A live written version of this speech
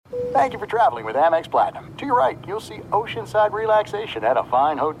Thank you for traveling with Amex Platinum. To your right, you'll see oceanside relaxation at a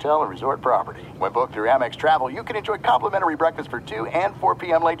fine hotel and resort property. When booked through Amex Travel, you can enjoy complimentary breakfast for 2 and 4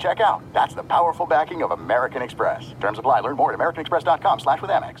 p.m. late checkout. That's the powerful backing of American Express. Terms apply. Learn more at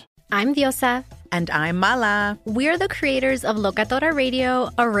americanexpress.com/withAmex. I'm Diosa. And I'm Mala. We're the creators of Locatora Radio,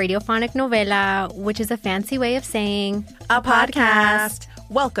 a radiophonic novela, which is a fancy way of saying a podcast.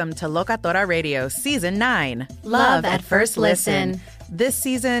 Welcome to Locatora Radio Season 9. Love at First Listen. This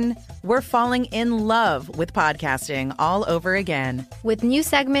season, we're falling in love with podcasting all over again. With new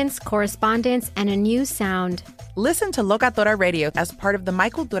segments, correspondence, and a new sound. Listen to Locatora Radio as part of the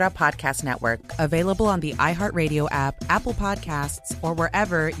Michael Dura Podcast Network, available on the iHeartRadio app, Apple Podcasts, or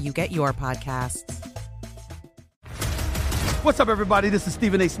wherever you get your podcasts. What's up, everybody? This is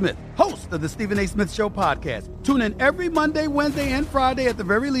Stephen A. Smith, host of the Stephen A. Smith Show podcast. Tune in every Monday, Wednesday, and Friday at the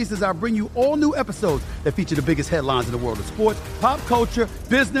very least as I bring you all new episodes that feature the biggest headlines in the world of sports, pop culture,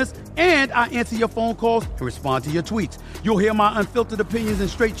 business, and I answer your phone calls and respond to your tweets. You'll hear my unfiltered opinions and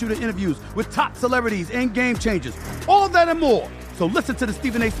straight-shooter interviews with top celebrities and game changers. All of that and more. So listen to the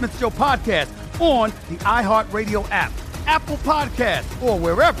Stephen A. Smith Show podcast on the iHeartRadio app, Apple Podcasts, or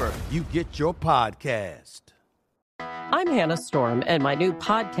wherever you get your podcast. I'm Hannah Storm, and my new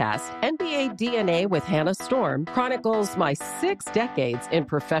podcast, NBA DNA with Hannah Storm, chronicles my 6 decades in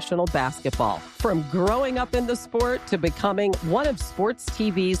professional basketball. From growing up in the sport to becoming one of sports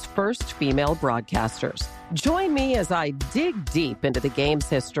TV's first female broadcasters. Join me as I dig deep into the game's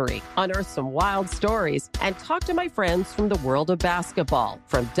history, unearth some wild stories, and talk to my friends from the world of basketball,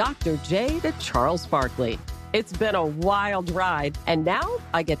 from Dr. J to Charles Barkley. It's been a wild ride, and now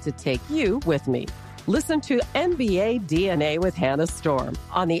I get to take you with me. Listen to NBA DNA with Hannah Storm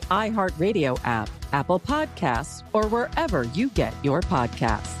on the iHeartRadio app, Apple Podcasts, or wherever you get your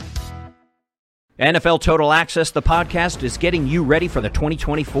podcasts. NFL Total Access, the podcast, is getting you ready for the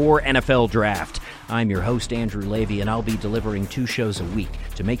 2024 NFL Draft. I'm your host, Andrew Levy, and I'll be delivering 2 shows a week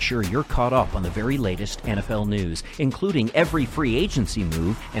to make sure you're caught up on the very latest NFL news, including every free agency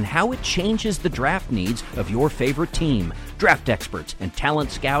move and how it changes the draft needs of your favorite team. Draft experts and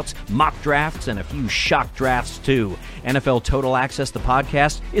talent scouts, mock drafts, and a few shock drafts, too. NFL Total Access, the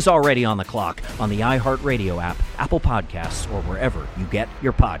podcast, is already on the clock on the iHeartRadio app, Apple Podcasts, or wherever you get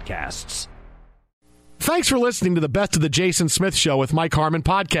your podcasts. Thanks for listening to the Best of the Jason Smith Show with Mike Harmon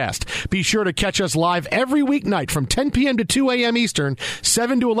podcast. Be sure to catch us live every weeknight from 10 p.m. to 2 a.m. Eastern,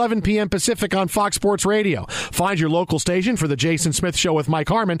 7 to 11 p.m. Pacific on Fox Sports Radio. Find your local station for the Jason Smith Show with Mike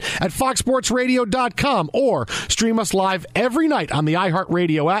Harmon at foxsportsradio.com or stream us live every night on the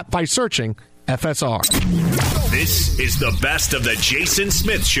iHeartRadio app by searching FSR. This is the Best of the Jason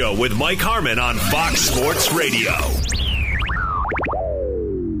Smith Show with Mike Harmon on Fox Sports Radio.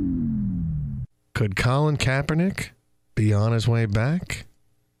 Could Colin Kaepernick be on his way back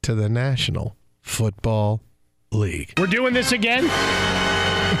to the National Football League? We're doing this again.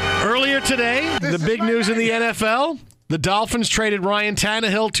 Earlier today, the big news in the NFL, the Dolphins traded Ryan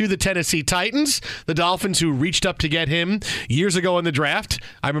Tannehill to the Tennessee Titans. The Dolphins, who reached up to get him years ago in the draft.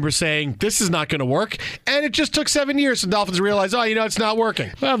 I remember saying, this is not going to work. And it just took 7 years. The Dolphins realized, it's not working.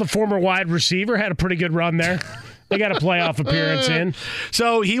 Well, the former wide receiver had a pretty good run there. They got a playoff appearance in.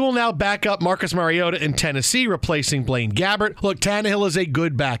 So he will now back up Marcus Mariota in Tennessee, replacing Blaine Gabbert. Look, Tannehill is a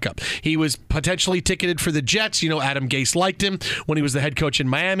good backup. He was potentially ticketed for the Jets. Adam Gase liked him when he was the head coach in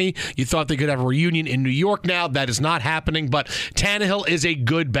Miami. You thought they could have a reunion in New York now. That is not happening, but Tannehill is a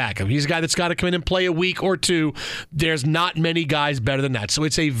good backup. He's a guy that's got to come in and play a week or two. There's not many guys better than that. So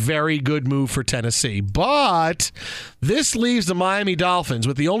it's a very good move for Tennessee. But this leaves the Miami Dolphins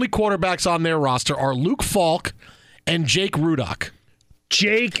with the only quarterbacks on their roster are Luke Falk and Jake Rudock.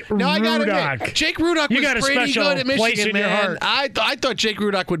 Jake Rudock. Jake Rudock was pretty good at Michigan, man. I thought Jake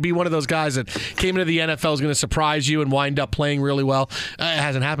Rudock would be one of those guys that came into the NFL, is going to surprise you and wind up playing really well. It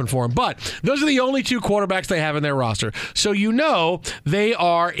hasn't happened for him. But those are the only 2 quarterbacks they have in their roster. So they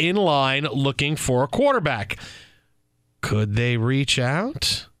are in line looking for a quarterback. Could they reach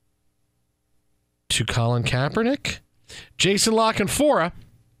out to Colin Kaepernick? Jason La Canfora,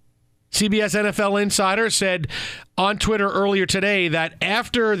 CBS NFL insider, said on Twitter earlier today that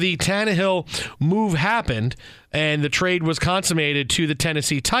after the Tannehill move happened and the trade was consummated to the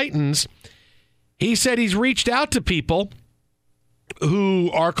Tennessee Titans, he said he's reached out to people who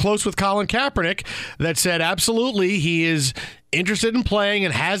are close with Colin Kaepernick that said absolutely he is interested in playing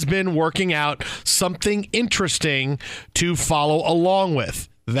and has been working out something interesting to follow along with.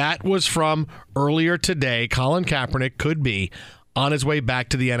 That was from earlier today. Colin Kaepernick could be on his way back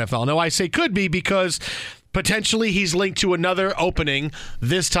to the NFL. Now, I say could be because potentially he's linked to another opening,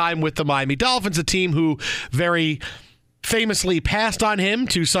 this time with the Miami Dolphins, a team who very famously passed on him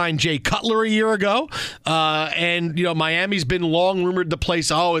to sign Jay Cutler a year ago. And, Miami's been long rumored the place,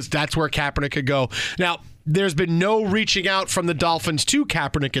 that's where Kaepernick could go. Now, there's been no reaching out from the Dolphins to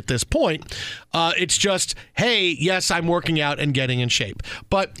Kaepernick at this point. It's just, hey, yes, I'm working out and getting in shape.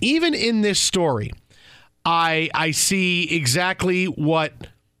 But even in this story, I see exactly what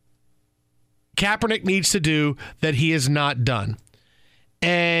Kaepernick needs to do that he has not done.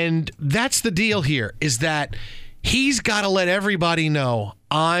 And that's the deal here, is that he's got to let everybody know,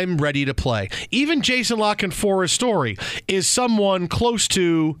 I'm ready to play. Even Jason La Canfora's story is someone close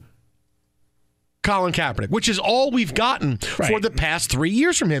to Colin Kaepernick, which is all we've gotten for the past 3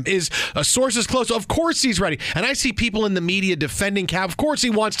 years from him, is sources close. Of course he's ready. And I see people in the media defending Cap. Of course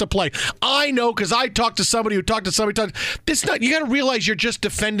he wants to play. I know, because I talked to somebody who talked to somebody. You got to realize you're just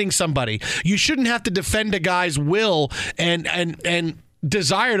defending somebody. You shouldn't have to defend a guy's will and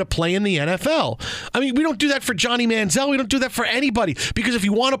desire to play in the NFL. I mean, we don't do that for Johnny Manziel. We don't do that for anybody. Because if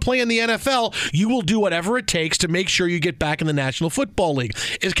you want to play in the NFL, you will do whatever it takes to make sure you get back in the National Football League.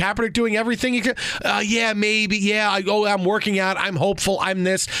 Is Kaepernick doing everything he can? Yeah, maybe. Yeah, I'm working out. I'm hopeful. I'm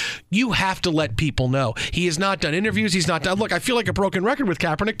this. You have to let people know. He has not done interviews. He's not done. Look, I feel like a broken record with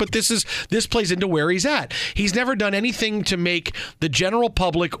Kaepernick, but this plays into where he's at. He's never done anything to make the general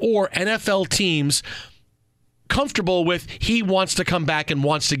public or NFL teams comfortable with he wants to come back and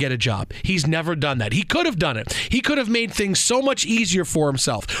wants to get a job. He's never done that. He could have done it. He could have made things so much easier for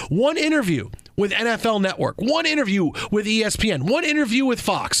himself. One interview with NFL Network, one interview with ESPN, one interview with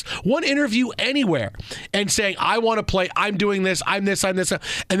Fox, one interview anywhere, and saying, I want to play, I'm doing this, I'm this, and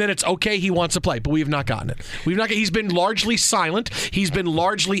then it's okay, he wants to play, but we have not gotten it. He's been largely silent. He's been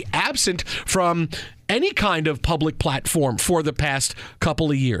largely absent from any kind of public platform for the past couple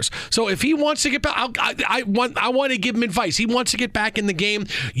of years. So if he wants to get back, I want to give him advice. He wants to get back in the game.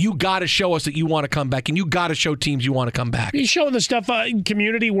 You got to show us that you want to come back, and you got to show teams you want to come back. He's showing the stuff,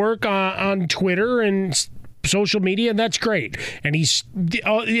 community work on Twitter and social media, and that's great. And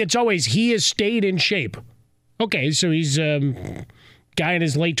it's always, he has stayed in shape. Okay, so he's a guy in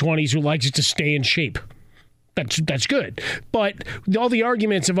his late 20s who likes to stay in shape. That's good. But all the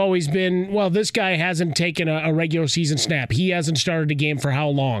arguments have always been, well, this guy hasn't taken a regular season snap. He hasn't started a game for how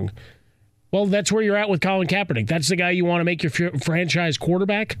long? Well, that's where you're at with Colin Kaepernick. That's the guy you want to make your franchise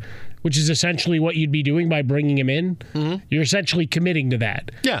quarterback, which is essentially what you'd be doing by bringing him in. Mm-hmm. You're essentially committing to that.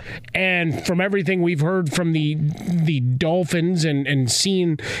 Yeah. And from everything we've heard from the Dolphins and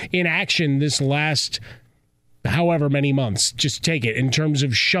seen in action this last however many months, just take it, in terms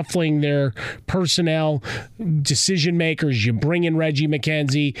of shuffling their personnel, decision makers. You bring in Reggie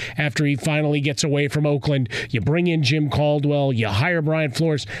McKenzie after he finally gets away from Oakland. You bring in Jim Caldwell. You hire Brian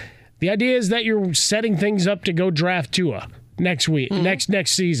Flores. The idea is that you're setting things up to go draft Tua next week,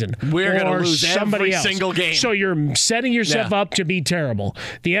 next season. We're going to lose every single game. So you're setting yourself up to be terrible.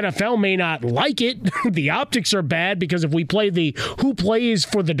 The NFL may not like it. The optics are bad because if we play the who plays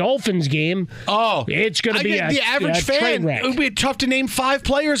for the Dolphins game, it's going to be the average fan. Train wreck. It would be tough to name 5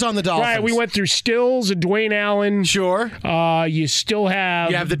 players on the Dolphins. Right, we went through Stills and Dwayne Allen. Sure. You still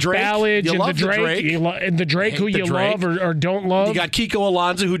have the Drake. Ballage you and love the Drake. And the Drake who you love or don't love. You got Kiko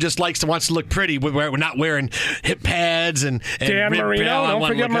Alonso who just wants to look pretty. We're not wearing hip pads and Dan Marino. Don't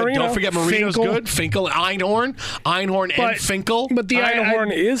forget Marino. Don't forget Marino's good. Finkel, Einhorn and Finkel. But the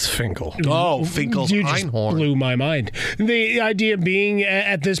Einhorn is Finkel. Oh, Finkel's you just Einhorn. Blew my mind. The idea being,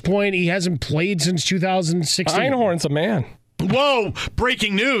 at this point, he hasn't played since 2016. Einhorn's a man. Whoa!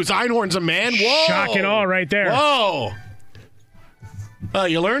 Breaking news. Einhorn's a man. Whoa! Shock and awe right there. Whoa!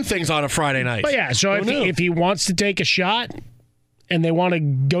 You learn things on a Friday night. But yeah, so if he wants to take a shot and they want to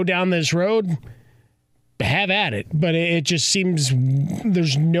go down this road, have at it. But it just seems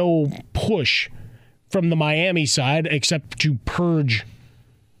there's no push from the Miami side except to purge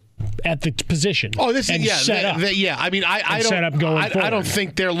at the position. Oh, this is set up. I mean, I don't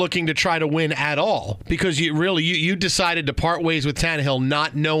think they're looking to try to win at all, because you decided to part ways with Tannehill,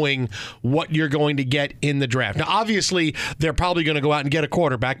 not knowing what you're going to get in the draft. Now, obviously, they're probably going to go out and get a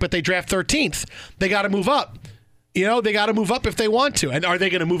quarterback, but they draft 13th. They got to move up. They got to move up if they want to. And are they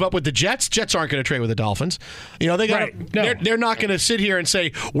going to move up with the Jets? Jets aren't going to trade with the Dolphins. They're not going to sit here and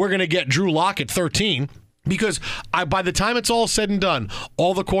say, we're going to get Drew Lock at 13. Because by the time it's all said and done,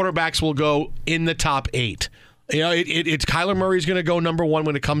 all the quarterbacks will go in the top 8. It's Kyler Murray's going to go number 1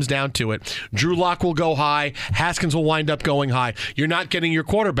 when it comes down to it. Drew Lock will go high. Haskins will wind up going high. You're not getting your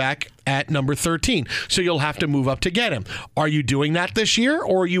quarterback at number 13. So you'll have to move up to get him. Are you doing that this year,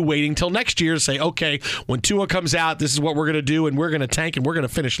 or are you waiting till next year to say, okay, when Tua comes out, this is what we're going to do, and we're going to tank, and we're going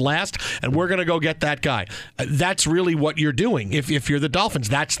to finish last, and we're going to go get that guy? That's really what you're doing. If you're the Dolphins,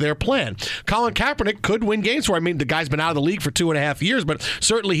 that's their plan. Colin Kaepernick could win games for. I mean, the guy's been out of the league for 2.5 years, but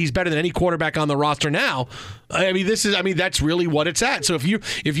certainly he's better than any quarterback on the roster now. That's really what it's at. So if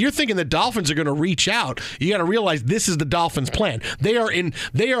you're thinking the Dolphins are going to reach out, you got to realize this is the Dolphins' plan. They are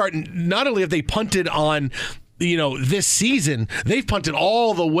not only have they punted on this season, they've punted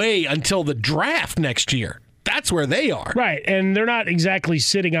all the way until the draft next year. That's where they are. Right, and they're not exactly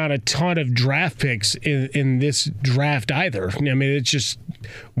sitting on a ton of draft picks in this draft either. I mean, it's just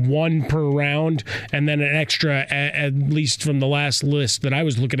one per round and then an extra, at least from the last list that I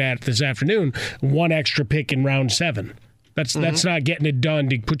was looking at this afternoon, one extra pick in round 7. That's not getting it done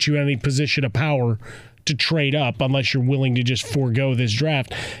to put you in any position of power to trade up unless you're willing to just forego this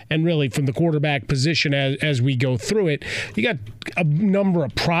draft. And really, from the quarterback position as we go through it, you got a number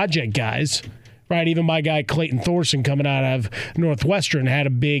of project guys. Right, even my guy Clayton Thorson coming out of Northwestern had a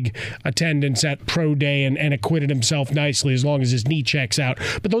big attendance at Pro Day and acquitted himself nicely as long as his knee checks out.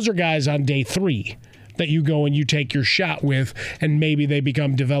 But those are guys on day 3 that you go and you take your shot with, and maybe they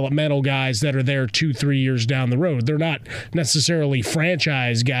become developmental guys that are there 2-3 years down the road. They're not necessarily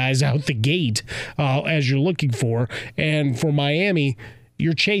franchise guys out the gate as you're looking for. And for Miami,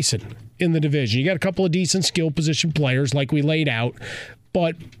 you're chasing in the division. You got a couple of decent skill position players like we laid out,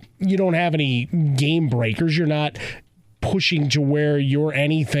 but you don't have any game breakers. You're not pushing to where you're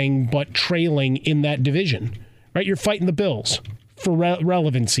anything but trailing in that division, right? You're fighting the Bills for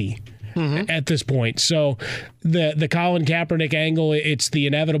relevancy at this point. So the Colin Kaepernick angle, it's the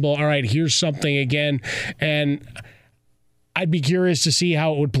inevitable, all right, here's something again. And I'd be curious to see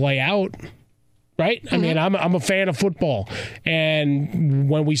how it would play out. Right? I mean, I'm a fan of football. And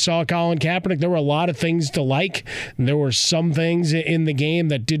when we saw Colin Kaepernick, there were a lot of things to like. There were some things in the game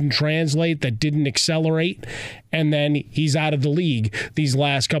that didn't translate, that didn't accelerate. And then he's out of the league these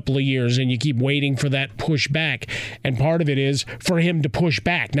last couple of years, and you keep waiting for that push back. And part of it is for him to push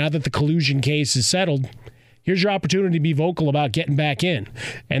back. Now that the collusion case is settled, here's your opportunity to be vocal about getting back in.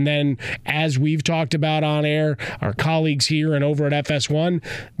 And then, as we've talked about on air, our colleagues here and over at FS1,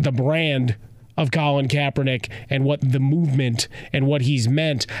 the brand of Colin Kaepernick and what the movement and what he's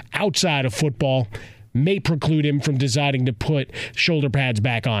meant outside of football may preclude him from deciding to put shoulder pads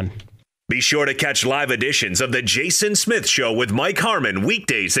back on. Be sure to catch live editions of The Jason Smith Show with Mike Harmon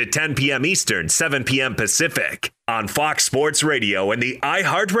weekdays at 10 p.m. Eastern, 7 p.m. Pacific on Fox Sports Radio and the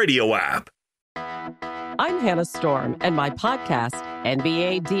iHeartRadio app. I'm Hannah Storm, and my podcast,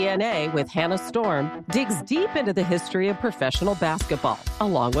 NBA DNA with Hannah Storm, digs deep into the history of professional basketball,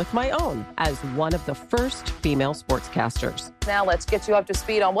 along with my own, as one of the first female sportscasters. Now let's get you up to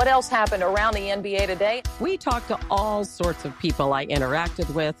speed on what else happened around the NBA today. We talked to all sorts of people I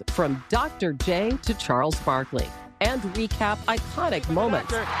interacted with, from Dr. J to Charles Barkley, and recap iconic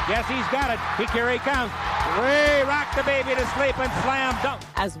moments. Yes, he's got it. Here he comes. Way rock the baby to sleep and slam dunk.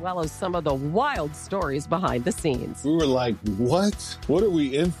 As well as some of the wild stories behind the scenes. We were like, what? What are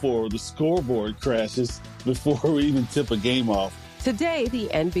we in for? The scoreboard crashes before we even tip a game off. Today, the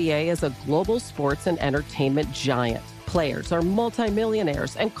NBA is a global sports and entertainment giant. Players are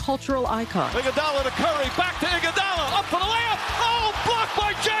multimillionaires and cultural icons. Iguodala to Curry, back to Iguodala, up for the layup. Oh, blocked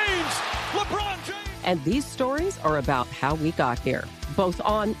by James. LeBron James. And these stories are about how we got here, both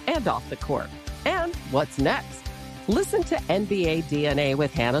on and off the court. And what's next? Listen to NBA DNA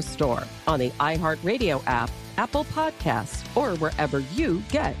with Hannah Storm on the iHeartRadio app, Apple Podcasts, or wherever you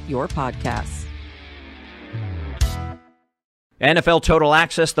get your podcasts. NFL Total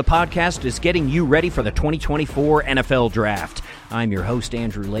Access, the podcast, is getting you ready for the 2024 NFL Draft. I'm your host,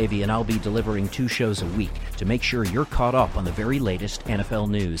 Andrew Levy, and I'll be delivering 2 shows a week to make sure you're caught up on the very latest NFL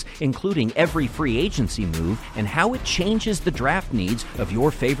news, including every free agency move and how it changes the draft needs of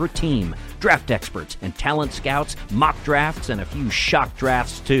your favorite team. Draft experts and talent scouts, mock drafts, and a few shock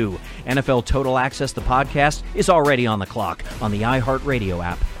drafts, too. NFL Total Access, the podcast, is already on the clock on the iHeartRadio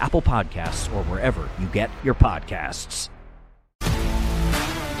app, Apple Podcasts, or wherever you get your podcasts.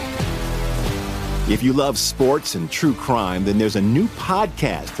 If you love sports and true crime, then there's a new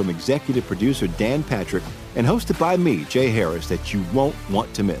podcast from executive producer Dan Patrick and hosted by me, Jay Harris, that you won't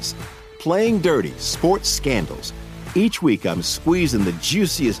want to miss. Playing Dirty: Sports Scandals. Each week, I'm squeezing the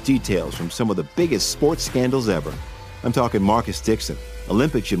juiciest details from some of the biggest sports scandals ever. I'm talking Marcus Dixon,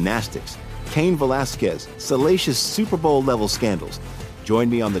 Olympic gymnastics, Cain Velasquez, salacious Super Bowl-level scandals. Join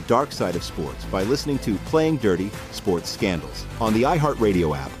me on the dark side of sports by listening to Playing Dirty: Sports Scandals on the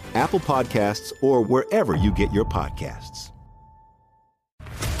iHeartRadio app, Apple Podcasts, or wherever you get your podcasts.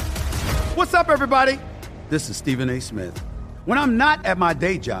 What's up, everybody? This is Stephen A. Smith. When I'm not at my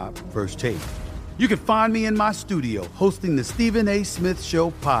day job, First Take, you can find me in my studio hosting the Stephen A. Smith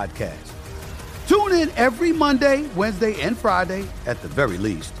Show podcast. Tune in every Monday, Wednesday, and Friday, at the very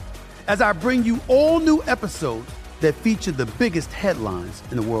least, as I bring you all new episodes that feature the biggest headlines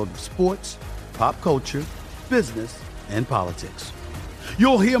in the world of sports, pop culture, business, and politics.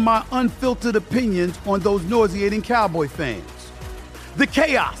 You'll hear my unfiltered opinions on those nauseating Cowboy fans, the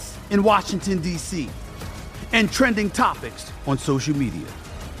chaos in Washington, D.C., and trending topics on social media,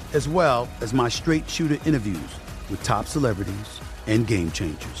 as well as my straight shooter interviews with top celebrities and game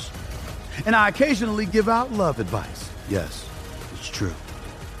changers. And I occasionally give out love advice. Yes, it's true.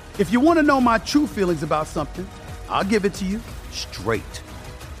 If you want to know my true feelings about something, I'll give it to you straight.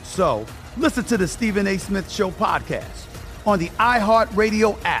 So, listen to the Stephen A. Smith Show podcast on the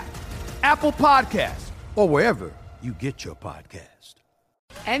iHeartRadio app, Apple Podcasts, or wherever you get your podcast.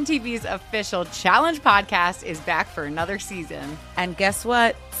 MTV's official Challenge podcast is back for another season. And guess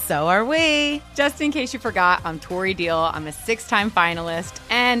what? So are we. Just in case you forgot, I'm Tori Deal. I'm a 6-time finalist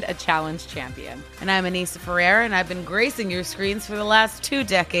and a Challenge champion. And I'm Anissa Ferreira, and I've been gracing your screens for the last 2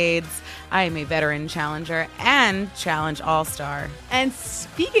 decades. I am a veteran challenger and Challenge All-Star. And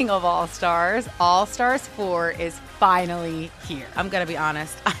speaking of All-Stars, All-Stars 4 is finally here. I'm going to be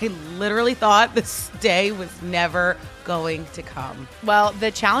honest. I literally thought this day was never going to come. Well,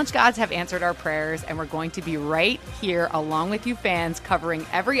 the Challenge gods have answered our prayers, and we're going to be right here along with you fans covering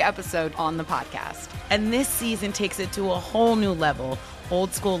every episode on the podcast. And this season takes it to a whole new level.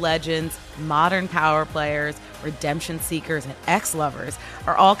 Old school legends, modern power players, redemption seekers, and ex-lovers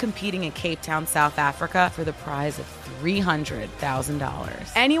are all competing in Cape Town, South Africa for the prize of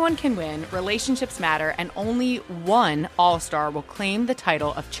 $300,000. Anyone can win, relationships matter, and only one All-Star will claim the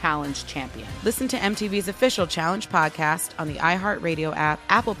title of Challenge champion. Listen to MTV's official Challenge podcast on the iHeartRadio app,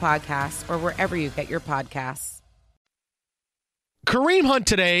 Apple Podcasts, or wherever you get your podcasts. Kareem Hunt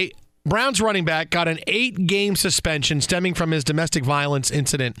today, Browns running back, got an 8-game suspension stemming from his domestic violence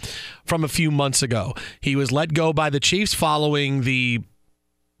incident from a few months ago. He was let go by the Chiefs following the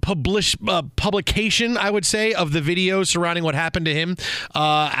publication, I would say, of the video surrounding what happened to him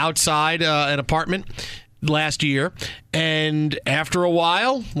outside an apartment last year. And after a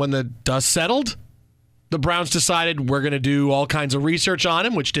while, when the dust settled, the Browns decided we're going to do all kinds of research on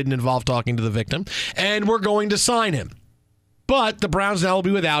him, which didn't involve talking to the victim, and we're going to sign him. But the Browns now will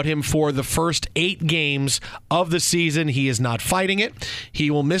be without him for the first 8 games of the season. He is not fighting it.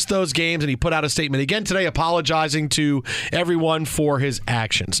 He will miss those games, and he put out a statement again today apologizing to everyone for his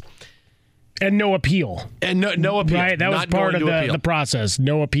actions. And no appeal. And no appeal. Right, that was part of the process.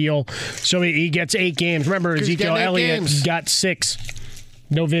 No appeal. So he gets 8 games. Remember, Ezekiel Elliott got 6.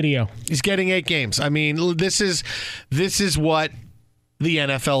 No video. He's getting 8 games. I mean, this is what the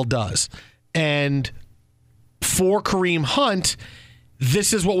NFL does. And for Kareem Hunt,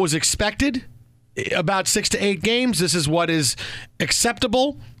 this is what was expected. About 6 to 8 games, this is what is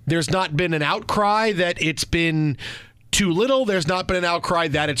acceptable. There's not been an outcry that it's been too little. There's not been an outcry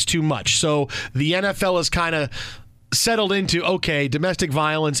that it's too much. So the NFL has kind of settled into, okay, domestic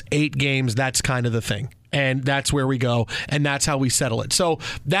violence, 8 games, that's kind of the thing. And that's where we go, and that's how we settle it. So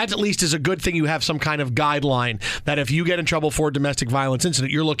that at least is a good thing. You have some kind of guideline that if you get in trouble for a domestic violence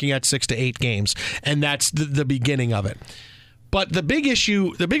incident, you're looking at 6 to 8 games, and that's the beginning of it. But the bigger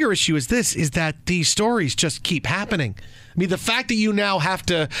issue is this, is that these stories just keep happening. I mean, the fact that you now have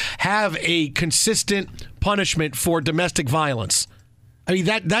to have a consistent punishment for domestic violence, I mean,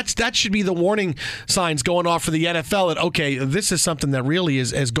 that should be the warning signs going off for the NFL that, okay, this is something that really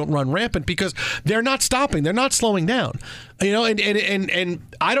is run rampant, because they're not stopping. They're not slowing down. You know, and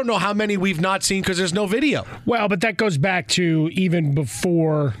I don't know how many we've not seen because there's no video. Well, but that goes back to even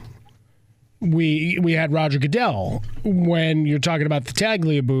before we had Roger Goodell, when you're talking about the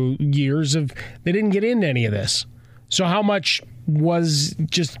Tagliabue years of, they didn't get into any of this. So how much was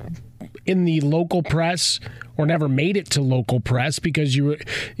just in the local press or never made it to local press because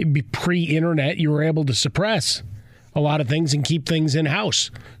pre-internet, you were able to suppress a lot of things and keep things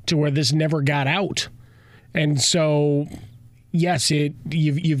in-house to where this never got out. And so, yes,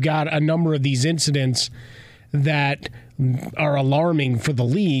 you've got a number of these incidents that are alarming for the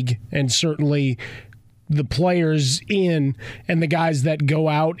league, and certainly the players in and the guys that go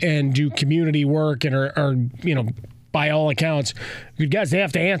out and do community work and are by all accounts, good guys, they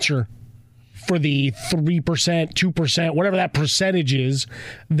have to answer for the 3%, 2%, whatever that percentage is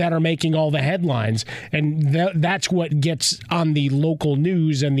that are making all the headlines. And that's what gets on the local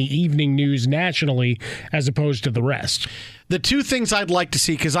news and the evening news nationally as opposed to the rest. The two things I'd like to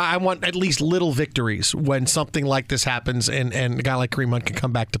see, because I want at least little victories when something like this happens and a guy like Kareem Hunt can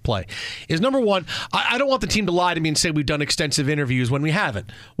come back to play, is number one, I don't want the team to lie to me and say we've done extensive interviews when we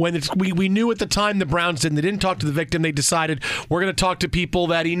haven't. When we knew at the time the Browns didn't. They didn't talk to the victim. They decided we're going to talk to people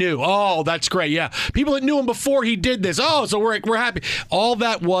that he knew. Oh, that's great. Yeah. People that knew him before he did this. Oh, so we're happy. All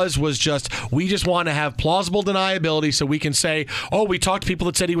that was just, we just want to have plausible deniability so we can say, oh, we talked to people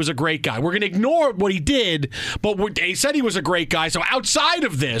that said he was a great guy. We're going to ignore what he did, but they said he was a great guy. So outside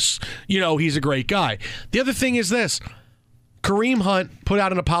of this, he's a great guy. The other thing is this. Kareem Hunt put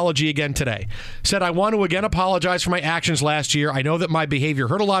out an apology again today. Said, I want to again apologize for my actions last year. I know that my behavior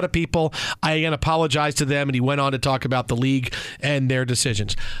hurt a lot of people. I again apologize to them. And he went on to talk about the league and their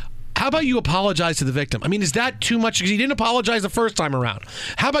decisions. How about you apologize to the victim? I mean, is that too much? Because he didn't apologize the first time around.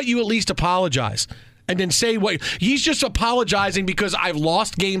 How about you at least apologize? And then say what he's just apologizing because I've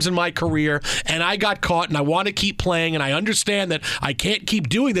lost games in my career and I got caught and I want to keep playing and I understand that I can't keep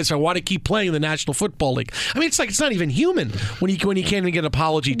doing this. I want to keep playing in the National Football League. I mean, it's like it's not even human when you can't even get an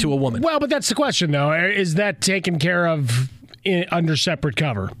apology to a woman. Well, but that's the question, though. Is that taken care of under separate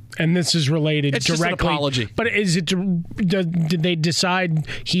cover? And this is related it's directly. Just an apology. But is it? Did they decide,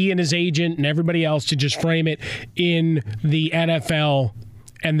 he and his agent and everybody else, to just frame it in the NFL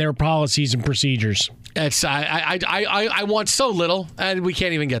and their policies and procedures? I want so little, and we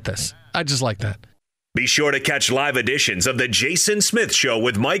can't even get this. I just like that. Be sure to catch live editions of The Jason Smith Show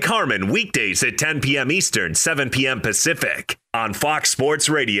with Mike Harmon weekdays at 10 p.m. Eastern, 7 p.m. Pacific on Fox Sports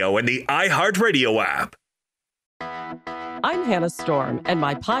Radio and the iHeartRadio app. I'm Hannah Storm, and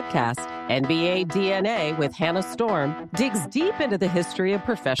my podcast, NBA DNA with Hannah Storm, digs deep into the history of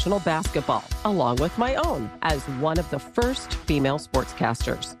professional basketball, along with my own, as one of the first female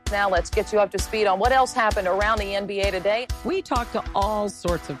sportscasters. Now let's get you up to speed on what else happened around the NBA today. We talked to all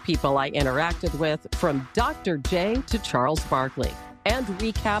sorts of people I interacted with, from Dr. J to Charles Barkley, and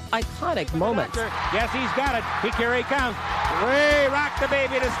recap iconic moments. Yes, he's got it. Here he comes. Way rock the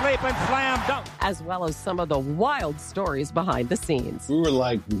baby to sleep and slam dunk. As well as some of the wild stories behind the scenes. We were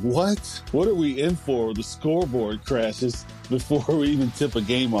like, what? What are we in for? The scoreboard crashes before we even tip a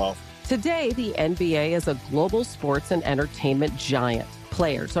game off. Today, the NBA is a global sports and entertainment giant.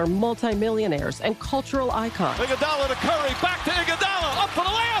 Players are multimillionaires and cultural icons. Iguodala to Curry, back to Iguodala, up for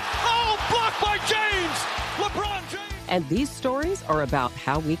the layup. Oh, blocked by James. LeBron James. And these stories are about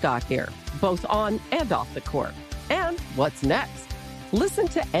how we got here, both on and off the court. And what's next? Listen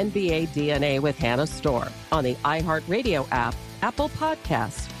to NBA DNA with Hannah Storm on the iHeartRadio app, Apple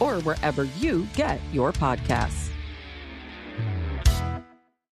Podcasts, or wherever you get your podcasts.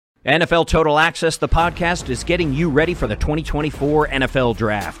 NFL Total Access, the podcast, is getting you ready for the 2024 NFL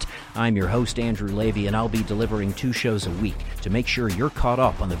Draft. I'm your host, Andrew Levy, and I'll be delivering 2 shows a week to make sure you're caught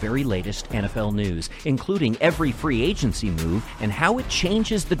up on the very latest NFL news, including every free agency move and how it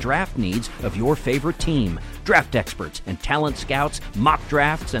changes the draft needs of your favorite team. Draft experts and talent scouts, mock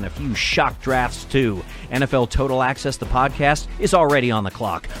drafts, and a few shock drafts, too. NFL Total Access, the podcast, is already on the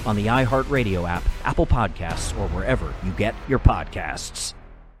clock on the iHeartRadio app, Apple Podcasts, or wherever you get your podcasts.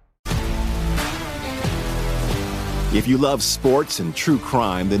 If you love sports and true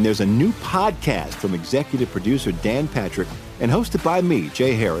crime, then there's a new podcast from executive producer Dan Patrick and hosted by me,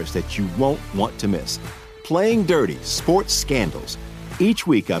 Jay Harris, that you won't want to miss. Playing Dirty: Sports Scandals. Each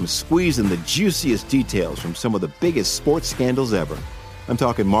week, I'm squeezing the juiciest details from some of the biggest sports scandals ever. I'm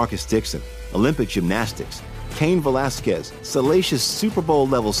talking Marcus Dixon, Olympic gymnastics, Cain Velasquez, salacious Super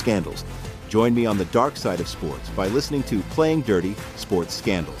Bowl-level scandals. Join me on the dark side of sports by listening to Playing Dirty: Sports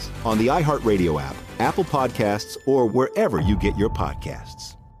Scandals on the iHeartRadio app, Apple Podcasts, or wherever you get your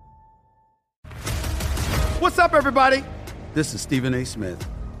podcasts. What's up, everybody? This is Stephen A. Smith.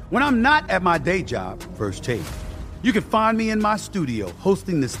 When I'm not at my day job, First Take, you can find me in my studio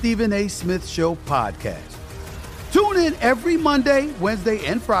hosting the Stephen A. Smith Show podcast. Tune in every Monday, Wednesday,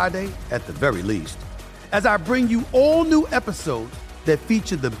 and Friday, at the very least, as I bring you all new episodes that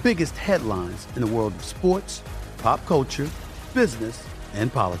feature the biggest headlines in the world of sports, pop culture, business,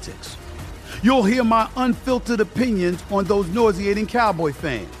 and politics. You'll hear my unfiltered opinions on those nauseating Cowboy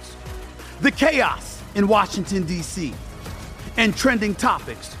fans, the chaos in Washington, D.C., and trending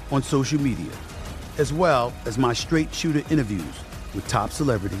topics on social media, as well as my straight shooter interviews with top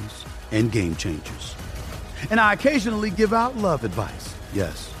celebrities and game changers. And I occasionally give out love advice.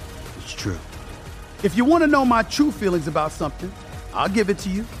 Yes, it's true. If you want to know my true feelings about something, I'll give it to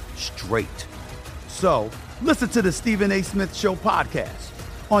you straight. So listen to the Stephen A. Smith Show podcast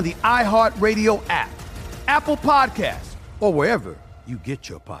on the iHeartRadio app, Apple Podcasts, or wherever you get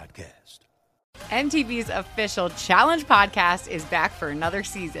your podcast. MTV's official Challenge podcast is back for another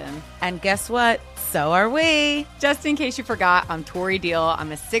season. And guess what? So are we. Just in case you forgot, I'm Tori Deal.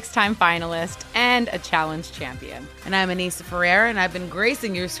 I'm a 6-time finalist and a Challenge champion. And I'm Anissa Ferreira, and I've been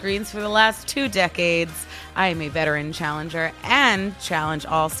gracing your screens for the last 2 decades. I am a veteran challenger and Challenge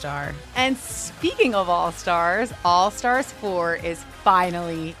All-Star. And speaking of All-Stars, All-Stars 4 is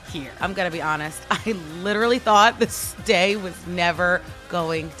finally here. I'm going to be honest. I literally thought this day was never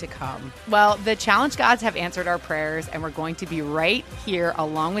going to come. Well, the Challenge gods have answered our prayers, and we're going to be right here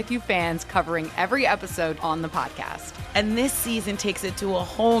along with you fans covering every episode on the podcast. And this season takes it to a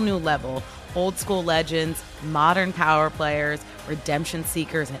whole new level. Old school legends, modern power players, redemption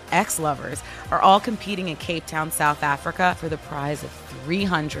seekers, and ex-lovers are all competing in Cape Town, South Africa for the prize of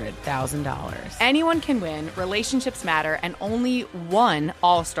 $300,000. Anyone can win, relationships matter, and only one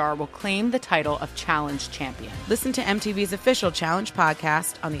All-Star will claim the title of Challenge champion. Listen to MTV's official Challenge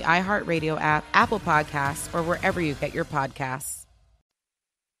podcast on the iHeartRadio app, Apple Podcasts, or wherever you get your podcasts.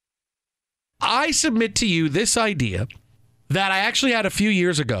 I submit to you this idea that I actually had a few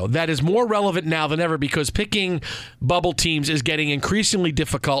years ago that is more relevant now than ever, because picking bubble teams is getting increasingly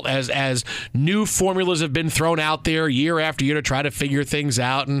difficult as new formulas have been thrown out there year after year to try to figure things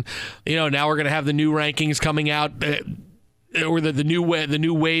out. And, now we're going to have the new rankings coming out, or the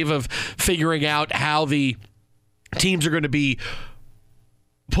new wave of figuring out how the teams are going to be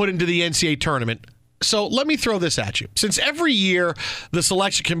put into the NCAA tournament. So let me throw this at you. Since every year the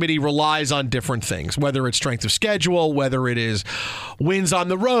selection committee relies on different things, whether it's strength of schedule, whether it is wins on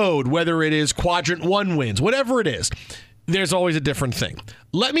the road, whether it is quadrant 1 wins, whatever it is, there's always a different thing.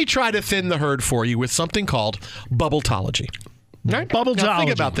 Let me try to thin the herd for you with something called bubbletology. Right? Bubbletology. Now think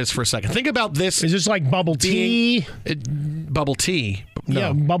about this for a second. Think about this. Is this like bubble tea? Bubble tea. No.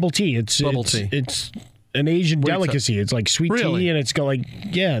 Yeah, bubble tea. It's an Asian delicacy. It's like sweet tea, and it's got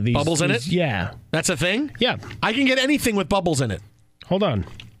these bubbles in it. Yeah, that's a thing. Yeah, I can get anything with bubbles in it. Hold on,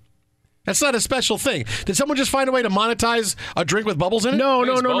 that's not a special thing. Did someone just find a way to monetize a drink with bubbles in it?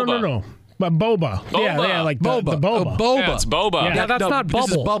 No. But boba. Yeah, like boba. The boba. Boba. Yeah, it's boba. Yeah, that's not bubble.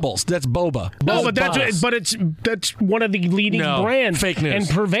 This is bubbles. That's boba. No, but that's one of the leading brands fake news. and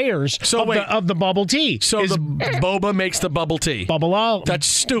purveyors of the bubble tea. So the boba makes the bubble tea. Bubble. That's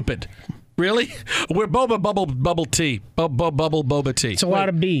stupid. Really? We're bubble tea. Bubble boba tea. It's a lot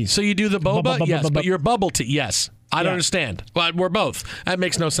of B's. So you do the boba? Yes, but you're bubble tea. Yes. I don't understand. Well, we're both. That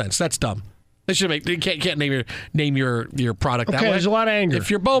makes no sense. That's dumb. They should make. You can't name your product that way. There's a lot of anger.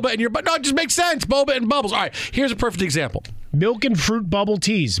 If you're boba and you're no, it just makes sense. Boba and bubbles. All right. Here's a perfect example. Milk and fruit bubble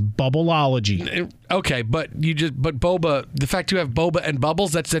teas. Bubbleology. Okay, but boba. The fact you have boba and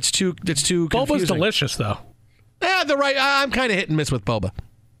bubbles. That's too confusing. Boba's delicious though. Yeah, I'm kind of hit and miss with boba.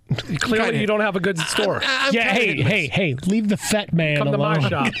 Clearly, you don't have a good store. Hey, leave the fat man alone.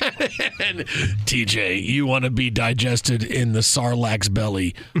 Come to my shop. And TJ, you want to be digested in the sarlacc's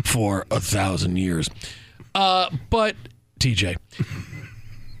belly for 1,000 years. But TJ,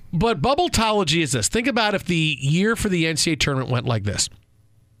 but bubbletology is this. Think about if the year for the NCAA tournament went like this.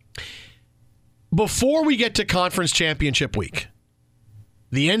 Before we get to conference championship week,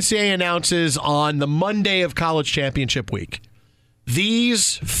 the NCAA announces on the Monday of college championship week,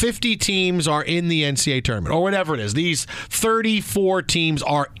 these 50 teams are in the NCAA tournament, or whatever it is. These 34 teams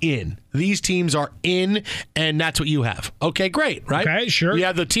are in. These teams are in, and that's what you have. Okay, great, right? Okay, sure. You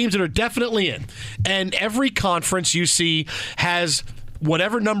have the teams that are definitely in. And every conference you see has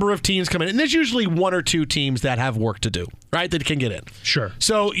whatever number of teams come in. And there's usually 1 or 2 teams that have work to do, right, that can get in. Sure.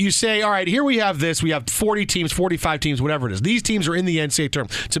 So you say, all right, here we have this. We have 40 teams, 45 teams, whatever it is. These teams are in the NCAA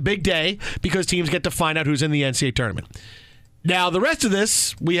tournament. It's a big day because teams get to find out who's in the NCAA tournament. Now, the rest of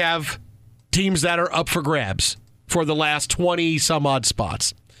this, we have teams that are up for grabs for the last 20-some-odd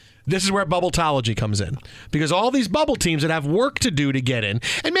spots. This is where bubbletology comes in, because all these bubble teams that have work to do to get in,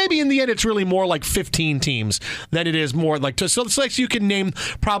 and maybe in the end it's really more like 15 teams than it is more like... So it's like you can name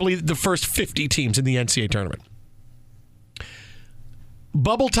probably the first 50 teams in the NCAA tournament.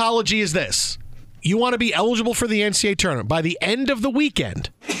 Bubbletology is this. You want to be eligible for the NCAA tournament. By the end of the weekend,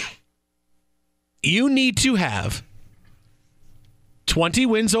 you need to have 20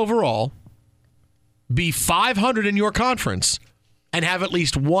 wins overall, be 500 in your conference, and have at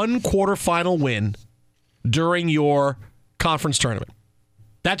least one quarterfinal win during your conference tournament.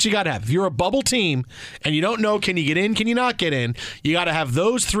 That's you got to have. If you're a bubble team and you don't know, can you get in, can you not get in, you got to have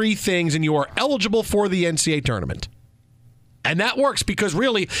those 3 things and you are eligible for the NCAA tournament. And that works because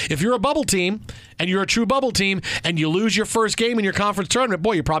really, if you're a bubble team and you're a true bubble team and you lose your first game in your conference tournament,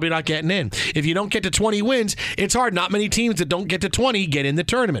 boy, you're probably not getting in. If you don't get to 20 wins, it's hard. Not many teams that don't get to 20 get in the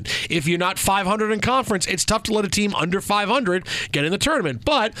tournament. If you're not 500 in conference, it's tough to let a team under 500 get in the tournament.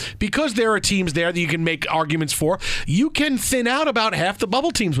 But because there are teams there that you can make arguments for, you can thin out about half the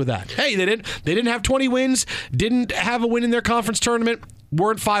bubble teams with that. Hey, they didn't have 20 wins, didn't have a win in their conference tournament,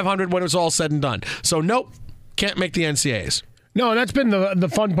 weren't 500 when it was all said and done. So nope, can't make the NCAAs. No, that's been the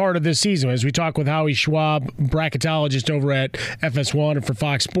fun part of this season. As we talk with Howie Schwab, bracketologist over at FS1 and for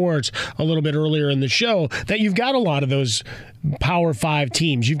Fox Sports a little bit earlier in the show, that you've got a lot of those Power 5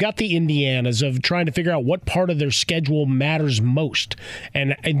 teams. You've got the Indianas of trying to figure out what part of their schedule matters most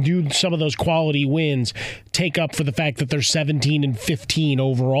and do some of those quality wins take up for the fact that they're 17 and 15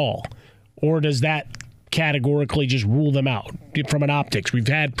 overall? Or does that categorically just rule them out from an optics? We've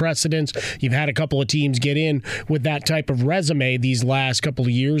had precedents. You've had a couple of teams get in with that type of resume these last couple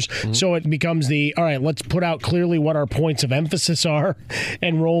of years. Mm-hmm. So it becomes all right, let's put out clearly what our points of emphasis are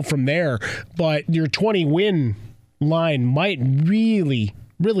and roll from there. But your 20-win line might really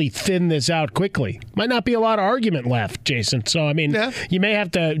thin this out quickly. Might not be a lot of argument left, Jason. So, I mean, You may have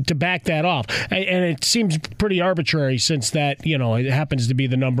to back that off. And it seems pretty arbitrary since that, it happens to be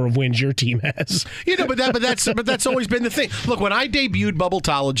the number of wins your team has. But that's always been the thing. Look, when I debuted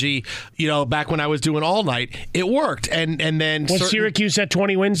Bubbletology, back when I was doing All Night, it worked. And then was Syracuse at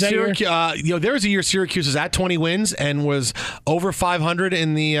 20 wins that year? There was a year Syracuse was at 20 wins and was over 500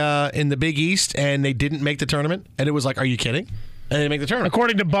 in the Big East, and they didn't make the tournament. And it was like, are you kidding? And they make the tournament.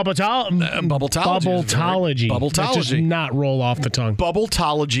 According to Bubbletology. Bubbletology. That does not roll off the tongue.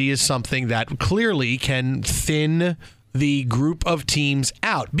 Bubbletology is something that clearly can thin the group of teams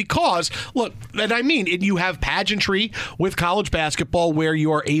out. Because, look, and I mean, you have pageantry with college basketball where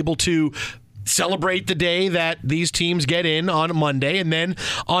you are able to celebrate the day that these teams get in on Monday, and then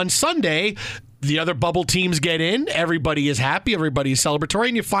on Sunday, the other bubble teams get in. Everybody is happy. Everybody is celebratory.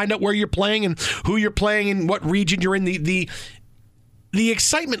 And you find out where you're playing and who you're playing and what region you're in. The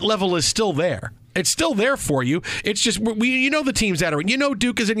excitement level is still there. It's still there for you. It's just, the teams that are in.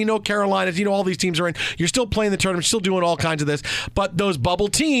 Duke is in, Carolina's, all these teams are in. You're still playing the tournament, still doing all kinds of this. But those bubble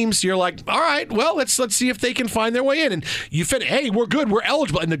teams, you're like, all right, well, let's see if they can find their way in. And you fit, hey, we're good, we're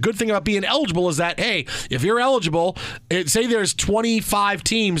eligible. And the good thing about being eligible is that, hey, if you're eligible, say there's 25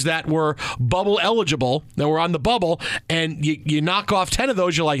 teams that were bubble eligible, that were on the bubble, and you knock off 10 of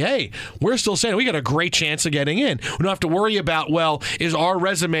those, you're like, hey, we're still saying we got a great chance of getting in. We don't have to worry about, well, is our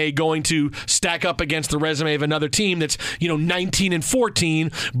resume going to stack up against the resume of another team that's 19 and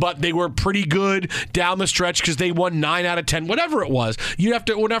 14, but they were pretty good down the stretch because they won 9 out of 10, whatever it was. You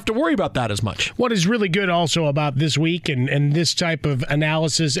wouldn't have to worry about that as much. What is really good also about this week and this type of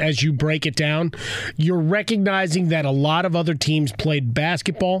analysis as you break it down, you're recognizing that a lot of other teams played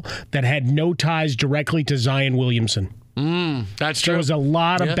basketball that had no ties directly to Zion Williamson. That's true. There was a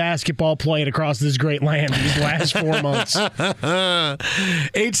lot of basketball played across this great land these last 4 months.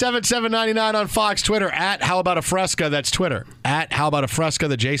 877-99 on Fox, Twitter, at How About a Fresca. That's Twitter, at How About a Fresca,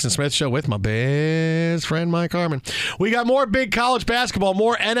 the Jason Smith Show with my best friend Mike Harmon. We got more big college basketball,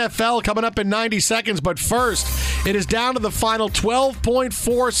 more NFL coming up in 90 seconds. But first, it is down to the final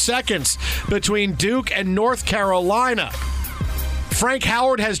 12.4 seconds between Duke and North Carolina. Frank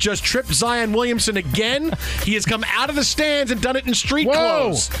Howard has just tripped Zion Williamson again. He has come out of the stands and done it in street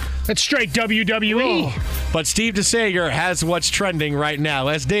clothes. That's straight WWE. Whoa. But Steve DeSager has what's trending right now.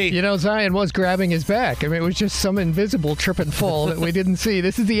 SD. Zion was grabbing his back. I mean, it was just some invisible trip and fall that we didn't see.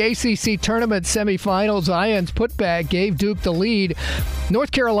 This is the ACC tournament semifinal. Zion's putback gave Duke the lead.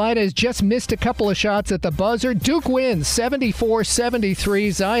 North Carolina has just missed a couple of shots at the buzzer. Duke wins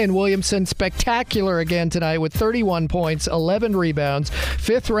 74-73. Zion Williamson spectacular again tonight with 31 points, 11 rebounds.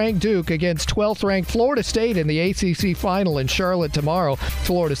 5th-ranked Duke against 12th-ranked Florida State in the ACC final in Charlotte tomorrow.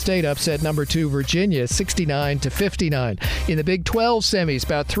 Florida State upset number 2 Virginia 69-59. In the Big 12 semis,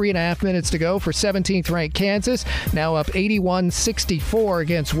 about 3.5 minutes to go for 17th-ranked Kansas, now up 81-64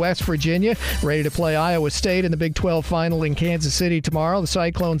 against West Virginia. Ready to play Iowa State in the Big 12 final in Kansas City tomorrow. The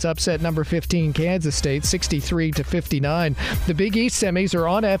Cyclones upset number 15 Kansas State 63-59. The Big East semis are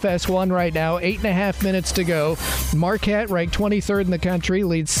on FS1 right now. 8.5 minutes to go. Marquette ranked 23rd third in the country,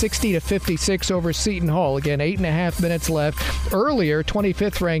 leads 60-56 over Seton Hall. Again, 8.5 minutes left. Earlier,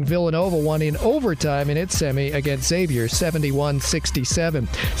 25th-ranked Villanova won in overtime in its semi against Xavier, 71-67.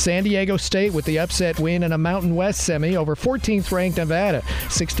 San Diego State with the upset win in a Mountain West semi over 14th-ranked Nevada,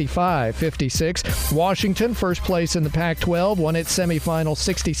 65-56. Washington, first place in the Pac-12, won its semifinal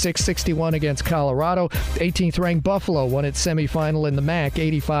 66-61 against Colorado. 18th-ranked Buffalo won its semifinal in the MAC,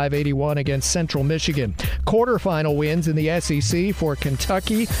 85-81 against Central Michigan. Quarterfinal wins in the SEC for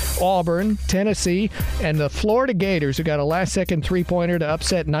Kentucky, Auburn, Tennessee, and the Florida Gators, who got a last-second three-pointer to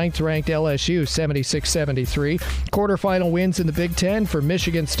upset 9th-ranked LSU, 76-73. Quarterfinal wins in the Big Ten for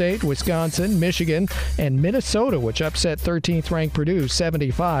Michigan State, Wisconsin, Michigan, and Minnesota, which upset 13th-ranked Purdue,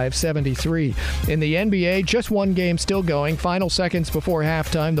 75-73. In the NBA, just one game still going. Final seconds before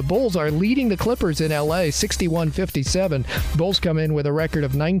halftime, the Bulls are leading the Clippers in L.A., 61-57. Bulls come in with a record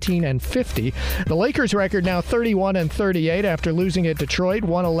of 19-50. The Lakers record now 31-38 after losing at Detroit,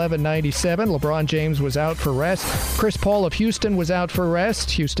 111-97. LeBron James was out for rest. Chris Paul of Houston was out for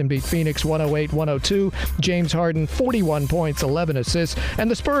rest. Houston beat Phoenix 108-102. James Harden, 41 points, 11 assists.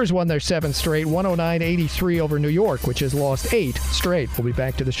 And the Spurs won their 7th straight, 109-83 over New York, which has lost 8 straight. We'll be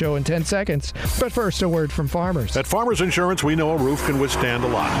back to the show in 10 seconds. But first, a word from Farmers. At Farmers Insurance, we know a roof can withstand a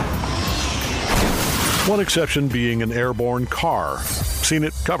lot. One exception being an airborne car. Seen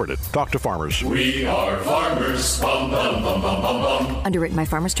it, covered it. Talk to Farmers. We are Farmers. Bum, bum, bum, bum, bum, bum. Underwritten by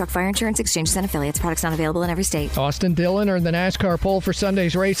Farmers Truck Fire Insurance Exchanges and Affiliates. Products not available in every state. Austin Dillon earned the NASCAR pole for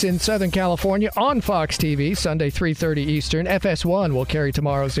Sunday's race in Southern California on Fox TV, Sunday 3:30 Eastern. FS1 will carry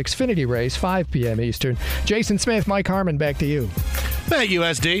tomorrow's Xfinity race, 5 p.m. Eastern. Jason Smith, Mike Harmon, back to you. Thank you,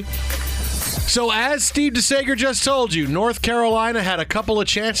 SD. So as Steve DeSager just told you, North Carolina had a couple of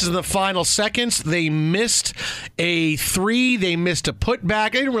chances in the final seconds. They missed a 3. They missed a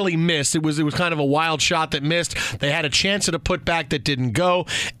putback. They didn't really miss. It was kind of a wild shot that missed. They had a chance at a putback that didn't go.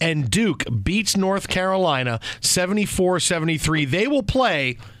 And Duke beats North Carolina 74-73. They will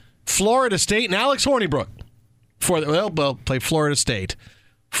play Florida State and Alex Hornibrook. They'll play Florida State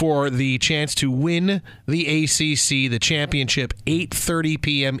for the chance to win the ACC, the championship, 8:30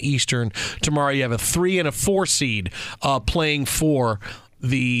 p.m. Eastern. Tomorrow you have a 3 and a 4 seed playing for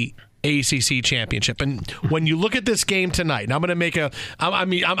the ACC championship. And when you look at this game tonight, and I'm going to I'm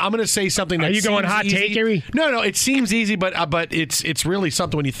going to say something that Are you going hot takery? No, it seems easy, but it's really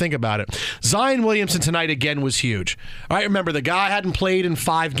something when you think about it. Zion Williamson tonight again was huge. All right, remember the guy hadn't played in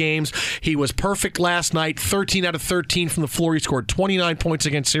 5 games. He was perfect last night, 13 out of 13 from the floor. He scored 29 points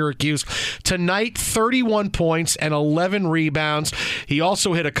against Syracuse. Tonight, 31 points and 11 rebounds. He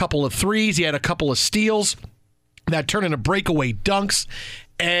also hit a couple of threes. He had a couple of steals that turned into breakaway dunks.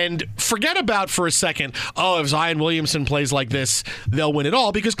 And forget about for a second, if Zion Williamson plays like this, they'll win it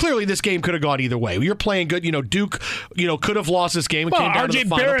all, because clearly this game could have gone either way. You're playing good. Duke, could have lost this game. It came down to the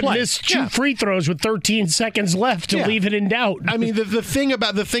final Barrett play. missed 2 free throws with 13 seconds left to leave it in doubt. I mean, the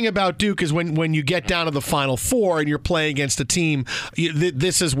thing about Duke is when you get down to the Final Four and you're playing against a team,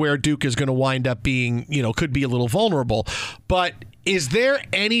 this is where Duke is going to wind up being, could be a little vulnerable. But is there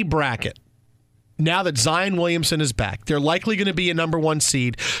any bracket? Now that Zion Williamson is back, they're likely going to be a number 1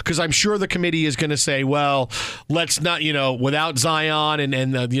 seed, because I'm sure the committee is going to say, well, let's not, without Zion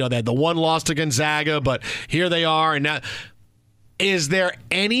and they had the one loss to Gonzaga, but here they are. And now, is there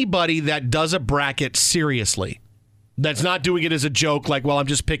anybody that does a bracket seriously that's not doing it as a joke, like, well, I'm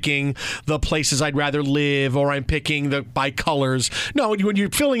just picking the places I'd rather live, or I'm picking by colors? No, when you're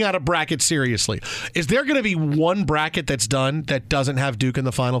filling out a bracket seriously, is there going to be one bracket that's done that doesn't have Duke in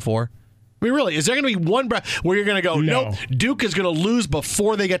the Final Four? I mean, really, is there going to be one where you're going to go, nope, Duke is going to lose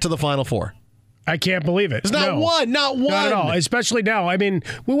before they get to the Final Four? I can't believe it. There's not one. Not at all, especially now. I mean,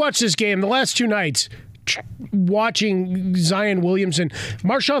 we watched this game the last 2 nights, watching Zion Williamson.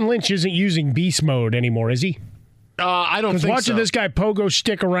 Marshawn Lynch isn't using beast mode anymore, is he? I don't think so. Watching this guy Pogo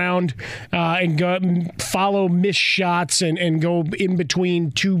stick around and go follow missed shots and go in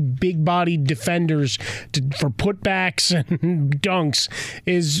between 2 big-bodied defenders for putbacks and dunks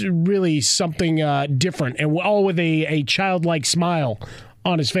is really something different, and all with a childlike smile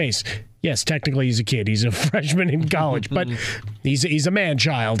on his face. Yes, technically he's a kid. He's a freshman in college, but he's a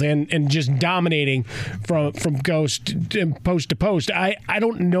man-child and just dominating from post to post. I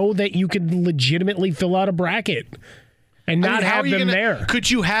don't know that you could legitimately fill out a bracket and not have them there. Could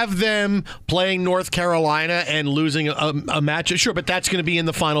you have them playing North Carolina and losing a match? Sure, but that's going to be in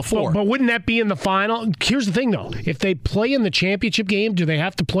the Final Four. But wouldn't that be in the final? Here's the thing, though. If they play in the championship game, do they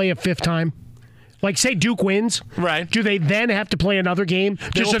have to play a 5th time? Like, say Duke wins, right? Do they then have to play another game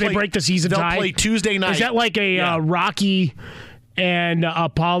just so they break the season tie? They'll play Tuesday night. Is that like a Rocky and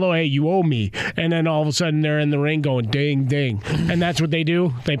Apollo, hey, you owe me. And then all of a sudden they're in the ring going ding, ding. And that's what they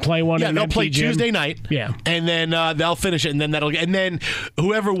do? They play one in they'll empty play gym? Tuesday night. Yeah. And then they'll finish it, and then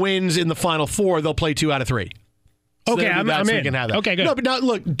whoever wins in the Final Four, they'll play 2 out of 3. So okay, I'm in. Can have that. Okay, good. No, but now,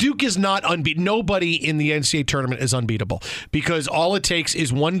 look, Duke is not unbeaten. Nobody in the NCAA tournament is unbeatable because all it takes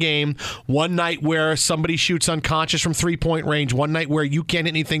is one game, one night where somebody shoots unconscious from three-point range, one night where you can't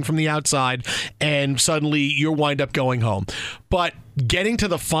hit anything from the outside, and suddenly you wind up going home. But getting to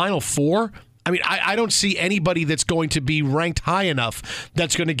the Final Four, I mean, I don't see anybody that's going to be ranked high enough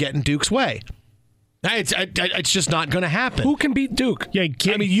that's going to get in Duke's way. It's just not going to happen. Who can beat Duke? Yeah, he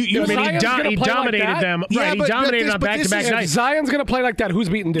dominated them. Yeah, right, he dominated on back-to-back nights. If Zion's going to play like that, who's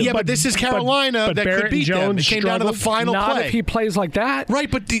beating Duke? Yeah, but this is Carolina that Barrett could beat them. It came down to the final Not play. if he plays like that.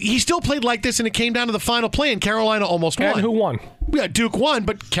 Right, but he still played like this, and it came down to the final play, and Carolina almost won. And who won? Yeah, Duke won,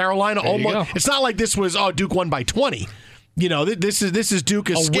 but Carolina almost. It's not like this was, Duke won by 20. You know, this is Duke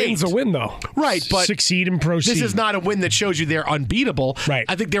escaped. A win's a win, though. Right, but succeed and proceed. This is not a win that shows you they're unbeatable. Right.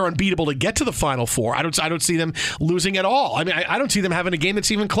 I think they're unbeatable to get to the Final Four. I don't see them losing at all. I mean, I don't see them having a game that's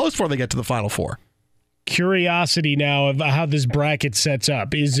even close before they get to the Final Four. Curiosity now of how this bracket sets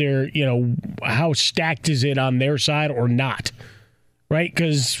up. Is there, how stacked is it on their side or not? Right?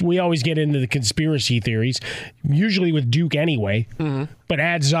 Because we always get into the conspiracy theories, usually with Duke anyway. Mm-hmm. But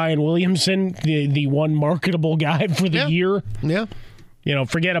add Zion Williamson, the one marketable guy for the year. Yeah.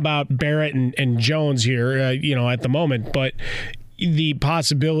 Forget about Barrett and Jones here, at the moment. But the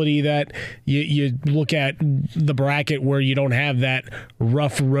possibility that you look at the bracket where you don't have that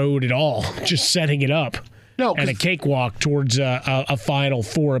rough road at all, just setting it up. No, and a cakewalk towards a Final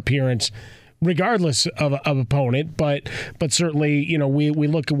Four appearance. Regardless of opponent, but certainly, we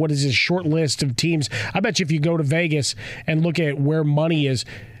look at what is this short list of teams. I bet you if you go to Vegas and look at where money is,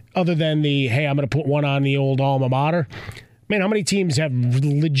 other than hey, I'm going to put one on the old alma mater. Man, how many teams have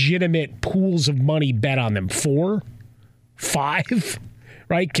legitimate pools of money bet on them? 4? 5?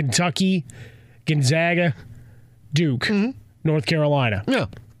 Right? Kentucky, Gonzaga, Duke, North Carolina. Yeah.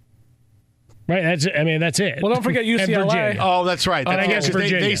 Right, that's it. Well, don't forget UCLA. Oh, that's right. And I guess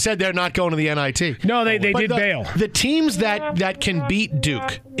Virginia. They said they're not going to the NIT. No, they did bail. The teams that can beat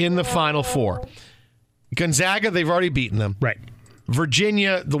Duke in the Final Four, Gonzaga, they've already beaten them. Right.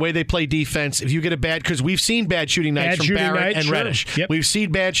 Virginia, the way they play defense, if you get because we've seen bad shooting nights from Barrett and Reddish. Yep. We've seen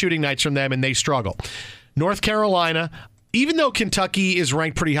bad shooting nights from them, and they struggle. North Carolina, even though Kentucky is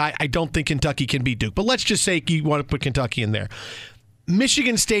ranked pretty high, I don't think Kentucky can beat Duke. But let's just say you want to put Kentucky in there.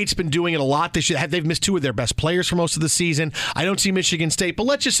 Michigan State's been doing it a lot this year. They've missed 2 of their best players for most of the season. I don't see Michigan State, but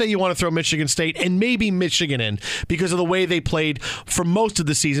let's just say you want to throw Michigan State and maybe Michigan in because of the way they played for most of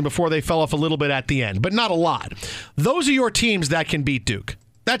the season before they fell off a little bit at the end, but not a lot. Those are your teams that can beat Duke.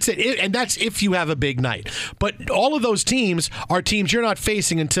 That's it, and that's if you have a big night. But all of those teams are teams you're not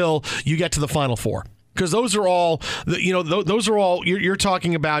facing until you get to the Final Four. Because those are all, those are all, you're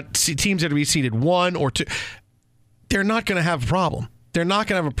talking about teams that are seeded 1 or 2. They're not going to have a problem. They're not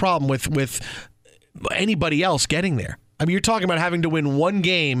going to have a problem with anybody else getting there. I mean, you're talking about having to win one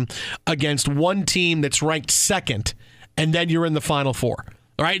game against one team that's ranked second, and then you're in the Final Four.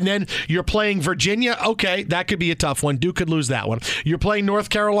 All right, and then you're playing Virginia. Okay, that could be a tough one. Duke could lose that one. You're playing North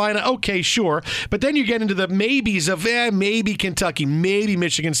Carolina. Okay, sure. But then you get into the maybes of maybe Kentucky, maybe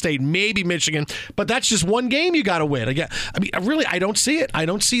Michigan State, maybe Michigan. But that's just one game you got to win. I don't see it. I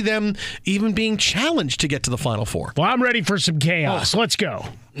don't see them even being challenged to get to the Final Four. Well, I'm ready for some chaos. Let's go.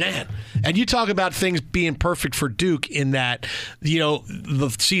 Man. And you talk about things being perfect for Duke in that,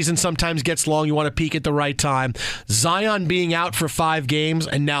 the season sometimes gets long. You want to peak at the right time. Zion being out for 5 games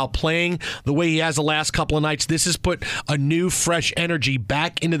and now playing the way he has the last couple of nights, this has put a new, fresh energy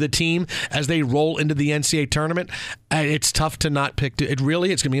back into the team as they roll into the NCAA tournament. And it's tough to not pick. It's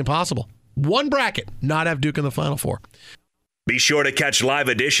going to be impossible. One bracket, not have Duke in the Final Four. Be sure to catch live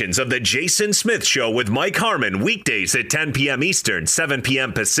editions of The Jason Smith Show with Mike Harmon weekdays at 10 p.m. Eastern, 7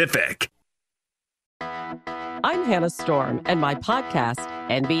 p.m. Pacific. I'm Hannah Storm, and my podcast,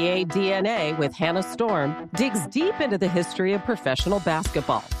 NBA DNA with Hannah Storm, digs deep into the history of professional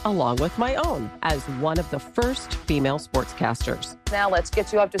basketball, along with my own, as one of the first female sportscasters. Now let's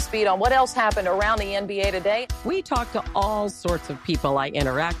get you up to speed on what else happened around the NBA today. We talked to all sorts of people I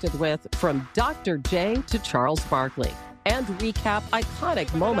interacted with, from Dr. J to Charles Barkley, and recap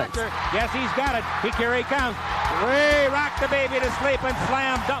iconic moments. Yes, he's got it. Here he comes. Way rock the baby to sleep and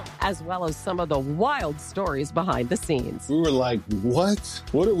slam dunk. As well as some of the wild stories behind the scenes. We were like, what?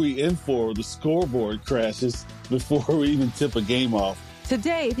 What are we in for? The scoreboard crashes before we even tip a game off.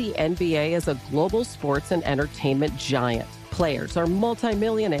 Today, the NBA is a global sports and entertainment giant. Players are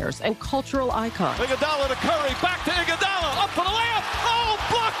multimillionaires and cultural icons. Iguodala to Curry, back to Iguodala, up for the layup.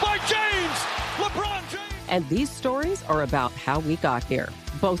 blocked by James. LeBron James. And these stories are about how we got here,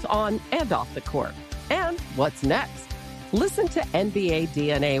 both on and off the court. And what's next? Listen to NBA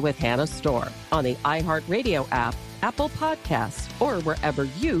DNA with Hannah Storm on the iHeartRadio app, Apple Podcasts, or wherever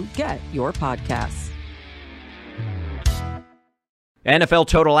you get your podcasts. NFL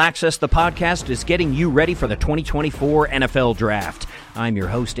Total Access, the podcast, is getting you ready for the 2024 NFL Draft. I'm your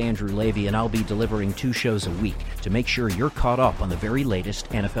host, Andrew Levy, and I'll be delivering 2 shows a week to make sure you're caught up on the very latest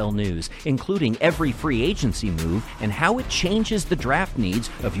NFL news, including every free agency move and how it changes the draft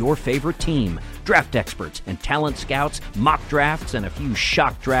needs of your favorite team. Draft experts and talent scouts, mock drafts, and a few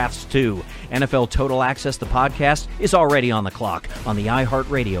shock drafts, too. NFL Total Access, the podcast, is already on the clock on the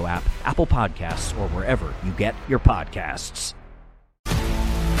iHeartRadio app, Apple Podcasts, or wherever you get your podcasts.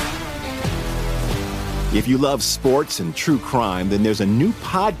 If you love sports and true crime, then there's a new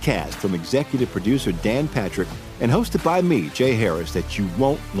podcast from executive producer Dan Patrick and hosted by me, Jay Harris, that you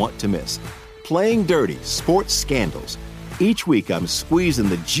won't want to miss. Playing Dirty: Sports Scandals. Each week, I'm squeezing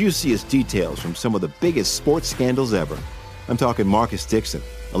the juiciest details from some of the biggest sports scandals ever. I'm talking Marcus Dixon,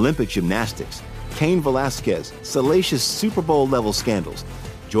 Olympic gymnastics, Cain Velasquez, salacious Super Bowl-level scandals.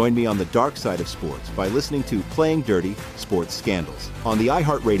 Join me on the dark side of sports by listening to Playing Dirty: Sports Scandals on the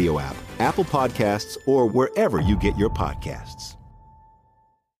iHeartRadio app, Apple Podcasts, or wherever you get your podcasts.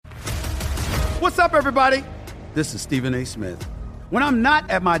 What's up, everybody? This is Stephen A. Smith. When I'm not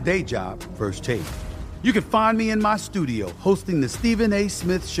at my day job, First Take, you can find me in my studio hosting the Stephen A.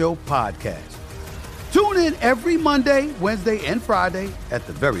 Smith Show podcast. Tune in every Monday, Wednesday, and Friday, at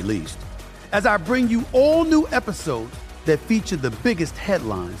the very least, as I bring you all new episodes that feature the biggest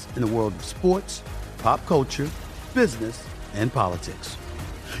headlines in the world of sports, pop culture, business, and politics.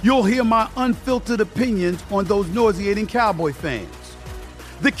 You'll hear my unfiltered opinions on those nauseating Cowboy fans,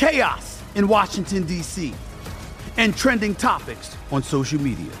 the chaos in Washington, D.C., and trending topics on social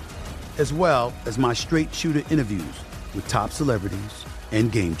media, as well as my straight shooter interviews with top celebrities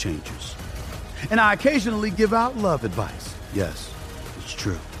and game changers. And I occasionally give out love advice. Yes, it's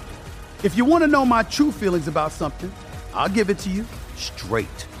true. If you want to know my true feelings about something, I'll give it to you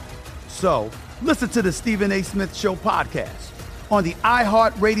straight. So listen to the Stephen A. Smith Show podcast on the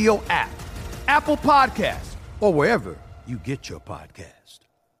iHeartRadio app, Apple Podcasts, or wherever you get your podcast.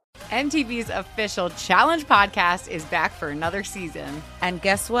 MTV's official Challenge podcast is back for another season. And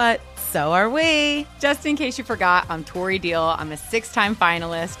guess what? So are we. Just in case you forgot, I'm Tori Deal. I'm a 6-time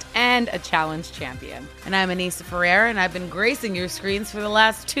finalist and a Challenge champion. And I'm Anissa Ferreira, and I've been gracing your screens for the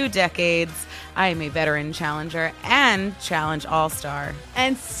last 2 decades. I am a veteran challenger and Challenge All-Star.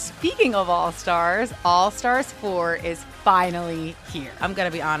 And speaking of All-Stars, All-Stars 4 is finally here. I'm going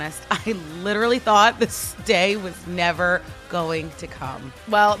to be honest. I literally thought this day was never going to come.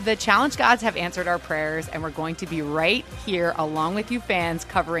 Well, the Challenge gods have answered our prayers, and we're going to be right here along with you fans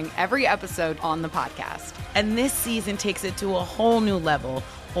covering every episode on the podcast. And this season takes it to a whole new level.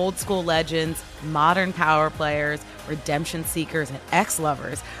 Old school legends, modern power players, redemption seekers, and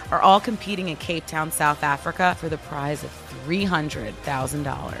ex-lovers are all competing in Cape Town, South Africa for the prize of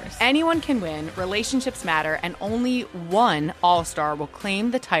 $300,000. Anyone can win, relationships matter, and only one All-Star will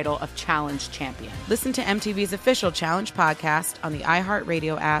claim the title of Challenge champion. Listen to MTV's official Challenge podcast on the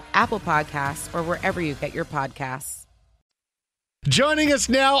iHeartRadio app, Apple Podcasts, or wherever you get your podcasts. Joining us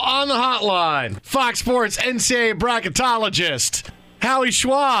now on the hotline, Fox Sports NCAA bracketologist, Howie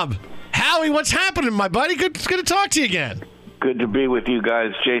Schwab. Howie, what's happening, my buddy? Good to talk to you again. Good to be with you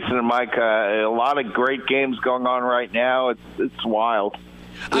guys, Jason and Mike. A lot of great games going on right now. It's wild.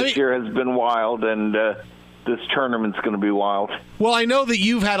 This year has been wild, and this tournament's going to be wild. Well, I know that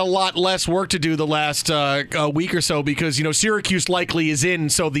you've had a lot less work to do the last week or so because, Syracuse likely is in,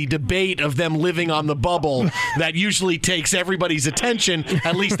 so the debate of them living on the bubble that usually takes everybody's attention,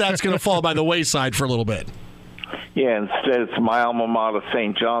 at least that's going to fall by the wayside for a little bit. Yeah, instead it's my alma mater,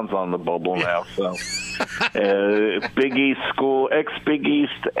 St. John's, on the bubble now. So, Big East school, ex-Big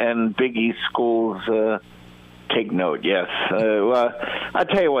East and Big East schools take note. Yes, I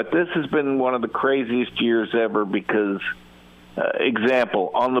tell you what, this has been one of the craziest years ever because,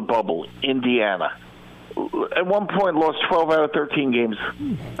 example, on the bubble, Indiana. At one point, lost 12 out of 13 games.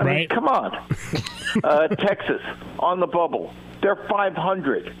 I mean, come on. Texas on the bubble, they're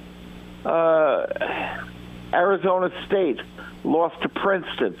 500. Arizona State lost to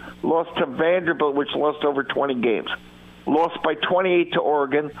Princeton, lost to Vanderbilt, which lost over 20 games, lost by 28 to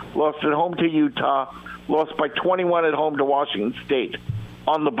Oregon, lost at home to Utah, lost by 21 at home to Washington State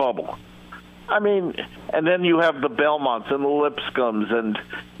on the bubble. I mean, and then you have the Belmonts and the Lipscombs and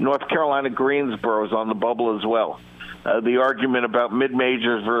North Carolina Greensboros on the bubble as well. The argument about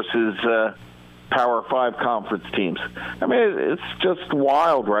mid-majors versus Power 5 conference teams. I mean, it's just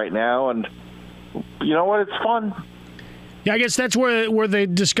wild right now, and you know what? It's fun. Yeah, I guess that's where the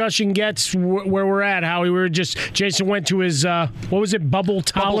discussion gets where we're at. How we were just Jason went to his what was it?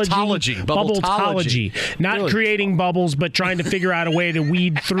 Bubbletology. Not really? Creating bubbles, but trying to figure out a way to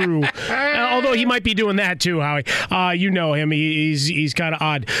weed through. Although he might be doing that too, Howie. You know him. He's kind of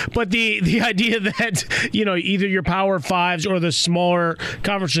odd. But the idea that either your Power Fives or the smaller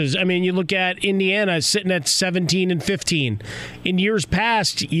conferences. I mean, you look at Indiana sitting at 17 and 15. In years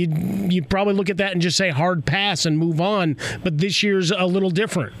past, you'd probably look at that and just say hard pass and move on. But this year's a little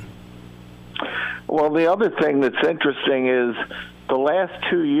different. Well, the other thing that's interesting is the last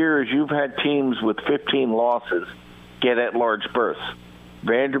 2 years you've had teams with 15 losses get at-large berths.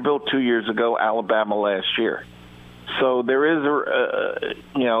 Vanderbilt 2 years ago, Alabama last year. So there is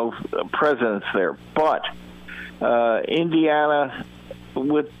a presence there. But Indiana,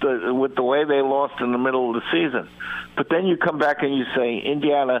 with the way they lost in the middle of the season, but then you come back and you say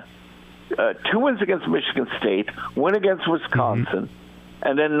Indiana. 2 wins against Michigan State, win against Wisconsin,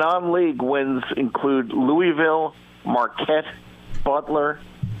 and then non-league wins include Louisville, Marquette, Butler.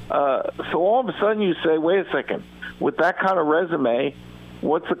 So all of a sudden you say, wait a second, with that kind of resume,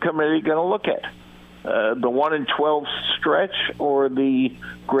 what's the committee going to look at? The 1-12 stretch or the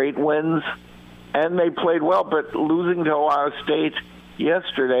great wins? And they played well, but losing to Ohio State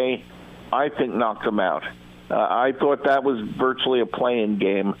yesterday, I think knocked them out. I thought that was virtually a play-in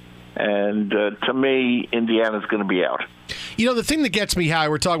game. And to me, Indiana's going to be out. The thing that gets me, Howie,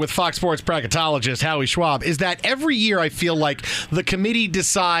 we're talking with Fox Sports bracketologist Howie Schwab, is that every year I feel like the committee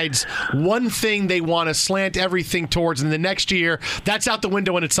decides one thing they want to slant everything towards, and the next year, that's out the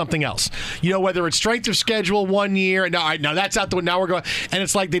window and it's something else. Whether it's strength of schedule one year, and now that's out the window, now we're going, and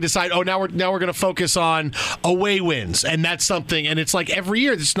it's like they decide, now we're going to focus on away wins, and that's something, and it's like every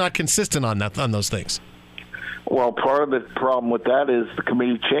year it's not consistent on those things. Well, part of the problem with that is the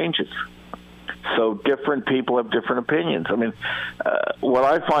committee changes. So different people have different opinions. I mean, what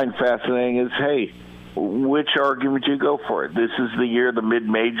I find fascinating is, hey, which argument do you go for? This is the year the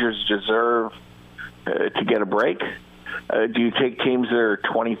mid-majors deserve to get a break? Do you take teams that are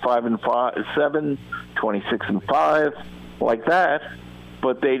 25-7, 26-5, like that,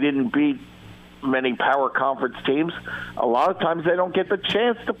 but they didn't beat many power conference teams? A lot of times they don't get the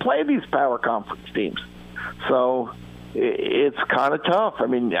chance to play these power conference teams. So it's kind of tough. I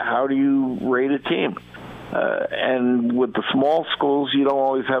mean, how do you rate a team? And with the small schools, you don't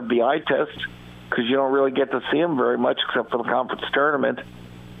always have the eye test because you don't really get to see them very much except for the conference tournament,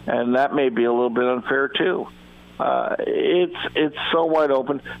 and that may be a little bit unfair too. It's so wide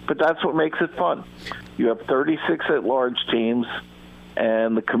open, but that's what makes it fun. You have 36 at-large teams,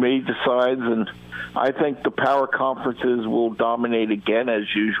 and the committee decides, and I think the power conferences will dominate again as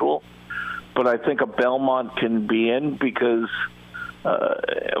usual. But I think a Belmont can be in because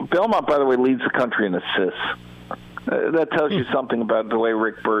Belmont, by the way, leads the country in assists. That tells you something about the way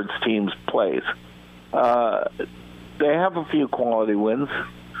Rick Byrd's teams plays. They have a few quality wins,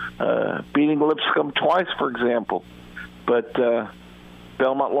 beating Lipscomb twice, for example. But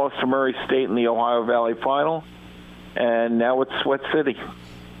Belmont lost to Murray State in the Ohio Valley Final, and now it's Sweat City.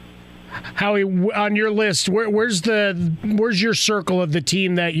 Howie, on your list, where's your circle of the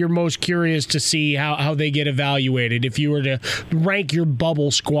team that you're most curious to see how they get evaluated? If you were to rank your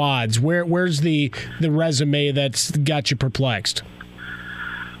bubble squads, where's the resume that's got you perplexed?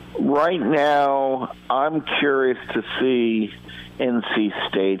 Right now, I'm curious to see NC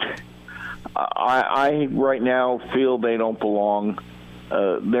State. I right now feel they don't belong.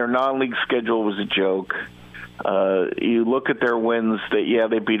 Their non-league schedule was a joke. You look at their wins,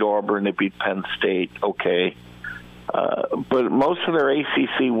 they beat Auburn, they beat Penn State, okay. But most of their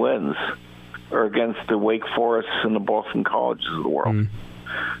ACC wins are against the Wake Forests and the Boston Colleges of the world.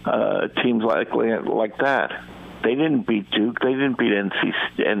 Teams like that. They didn't beat Duke, they didn't beat NC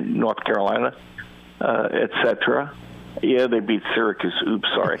and North Carolina, etc. Yeah, they beat Syracuse. Oops,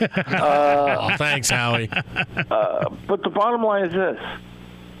 sorry. Thanks, Howie. But the bottom line is this.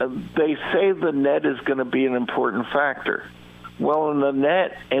 They say the net is going to be an important factor. Well, in the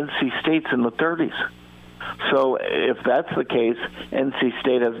net, NC State's in the 30s. So if that's the case, NC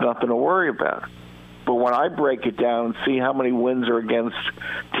State has nothing to worry about. But when I break it down and see how many wins are against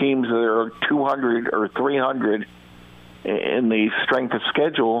teams that are 200 or 300 in the strength of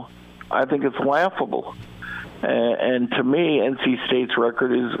schedule, I think it's laughable. And to me, NC State's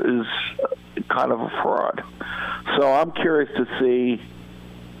record is kind of a fraud. So I'm curious to see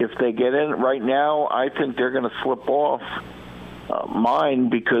if they get in. Right now, I think they're going to slip off mine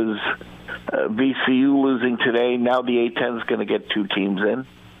because VCU losing today, now the A-10 is going to get 2 teams in.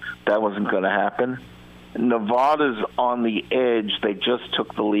 that wasn't going to happen. Nevada's on the edge. They just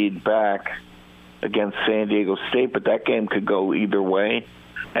took the lead back against San Diego State, but that game could go either way.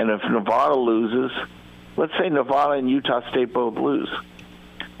 And if Nevada loses, let's say Nevada and Utah State both lose,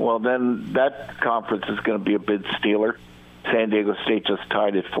 well, then that conference is going to be a bid stealer. San Diego State just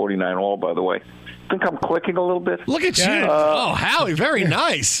tied at 49-all, by the way. Think I'm clicking a little bit? Look at you. Howie, very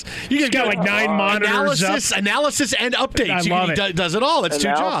nice. You just got like 9 monitors analysis and updates. He does it all. It's 2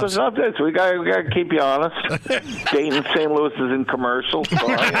 jobs. Updates. We got to keep you honest. Dayton, St. Louis is in commercial.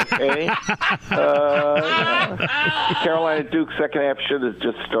 Sorry, okay. Carolina Duke second half should have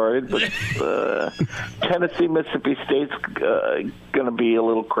just started, but Tennessee, Mississippi State's going to be a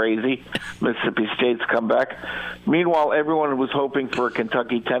little crazy. Mississippi State's come back. Meanwhile, everyone was hoping for a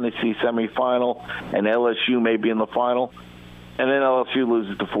Kentucky-Tennessee semifinal, and LSU may be in the final, and then LSU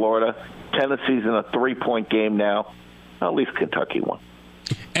loses to Florida. Tennessee's in a 3-point game now. At least Kentucky won.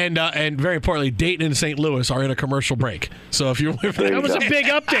 And very importantly, Dayton and St. Louis are in a commercial break. So if you're that was a big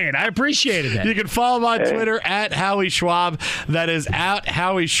update. I appreciated it. You can follow him on Twitter at Howie Schwab. That is at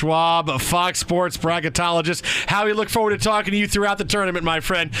Howie Schwab, a Fox Sports bracketologist. Howie, look forward to talking to you throughout the tournament, my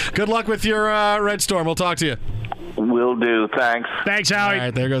friend. Good luck with your Red Storm. We'll talk to you. Will do. Thanks. Thanks, Howie. All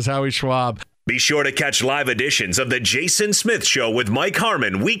right, there goes Howie Schwab. Be sure to catch live editions of The Jason Smith Show with Mike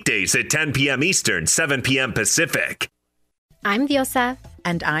Harmon weekdays at 10 p.m. Eastern, 7 p.m. Pacific. I'm Diosa.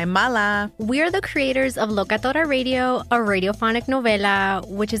 And I'm Mala. We're the creators of Locatora Radio, a radiophonic novela,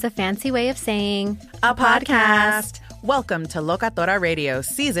 which is a fancy way of saying a podcast. Welcome to Locatora Radio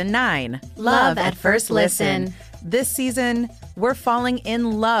Season 9. Love at First Listen. This season, we're falling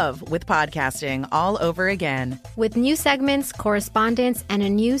in love with podcasting all over again. With new segments, correspondence, and a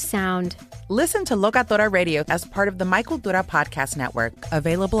new sound. Listen to Locatora Radio as part of the Michael Dura Podcast Network,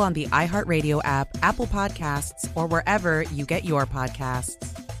 available on the iHeartRadio app, Apple Podcasts, or wherever you get your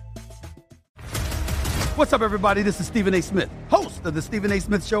podcasts. What's up, everybody? This is Stephen A. Smith, host of the Stephen A.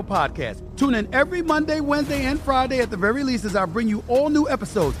 Smith Show podcast. Tune in every Monday, Wednesday, and Friday at the very least as I bring you all new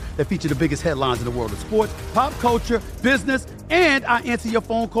episodes that feature the biggest headlines in the world of sports, pop culture, business, and I answer your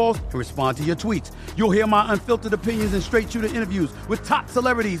phone calls and respond to your tweets. You'll hear my unfiltered opinions and straight-shooter interviews with top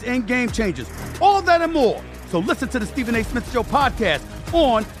celebrities and game changers. All that and more. So listen to the Stephen A. Smith Show podcast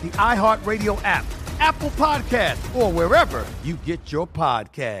on the iHeartRadio app, Apple Podcasts, or wherever you get your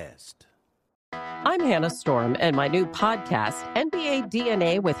podcast. I'm Hannah Storm, and my new podcast, NBA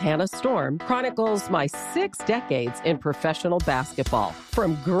DNA with Hannah Storm, chronicles my 6 decades in professional basketball.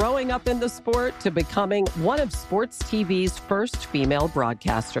 From growing up in the sport to becoming one of sports TV's first female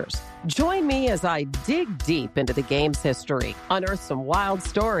broadcasters. Join me as I dig deep into the game's history, unearth some wild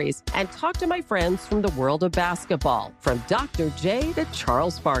stories, and talk to my friends from the world of basketball, from Dr. J to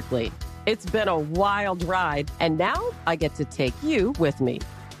Charles Barkley. It's been a wild ride, and now I get to take you with me.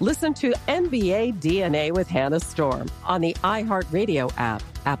 Listen to NBA DNA with Hannah Storm on the iHeartRadio app,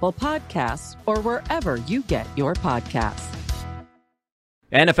 Apple Podcasts, or wherever you get your podcasts.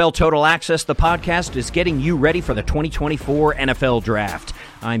 NFL Total Access, the podcast, is getting you ready for the 2024 NFL Draft.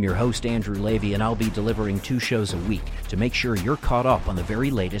 I'm your host, Andrew Levy, and I'll be delivering 2 shows a week to make sure you're caught up on the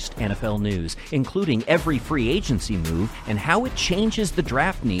very latest NFL news, including every free agency move and how it changes the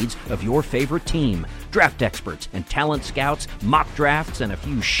draft needs of your favorite team. Draft experts and talent scouts, mock drafts, and a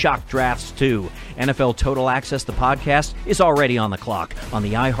few shock drafts, too. NFL Total Access, the podcast, is already on the clock on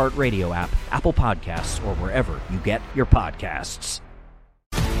the iHeartRadio app, Apple Podcasts, or wherever you get your podcasts.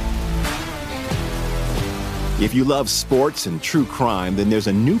 If you love sports and true crime, then there's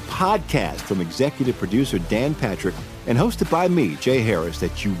a new podcast from executive producer Dan Patrick and hosted by me, Jay Harris,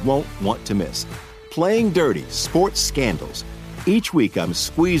 that you won't want to miss. Playing Dirty: Sports Scandals. Each week, I'm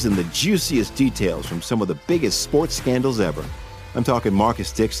squeezing the juiciest details from some of the biggest sports scandals ever. I'm talking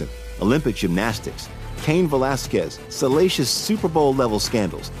Marcus Dixon, Olympic gymnastics, Cain Velasquez, salacious Super Bowl-level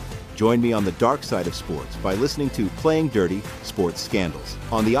scandals. Join me on the dark side of sports by listening to Playing Dirty: Sports Scandals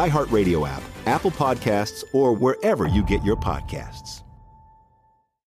on the iHeartRadio app, Apple Podcasts, or wherever you get your podcasts.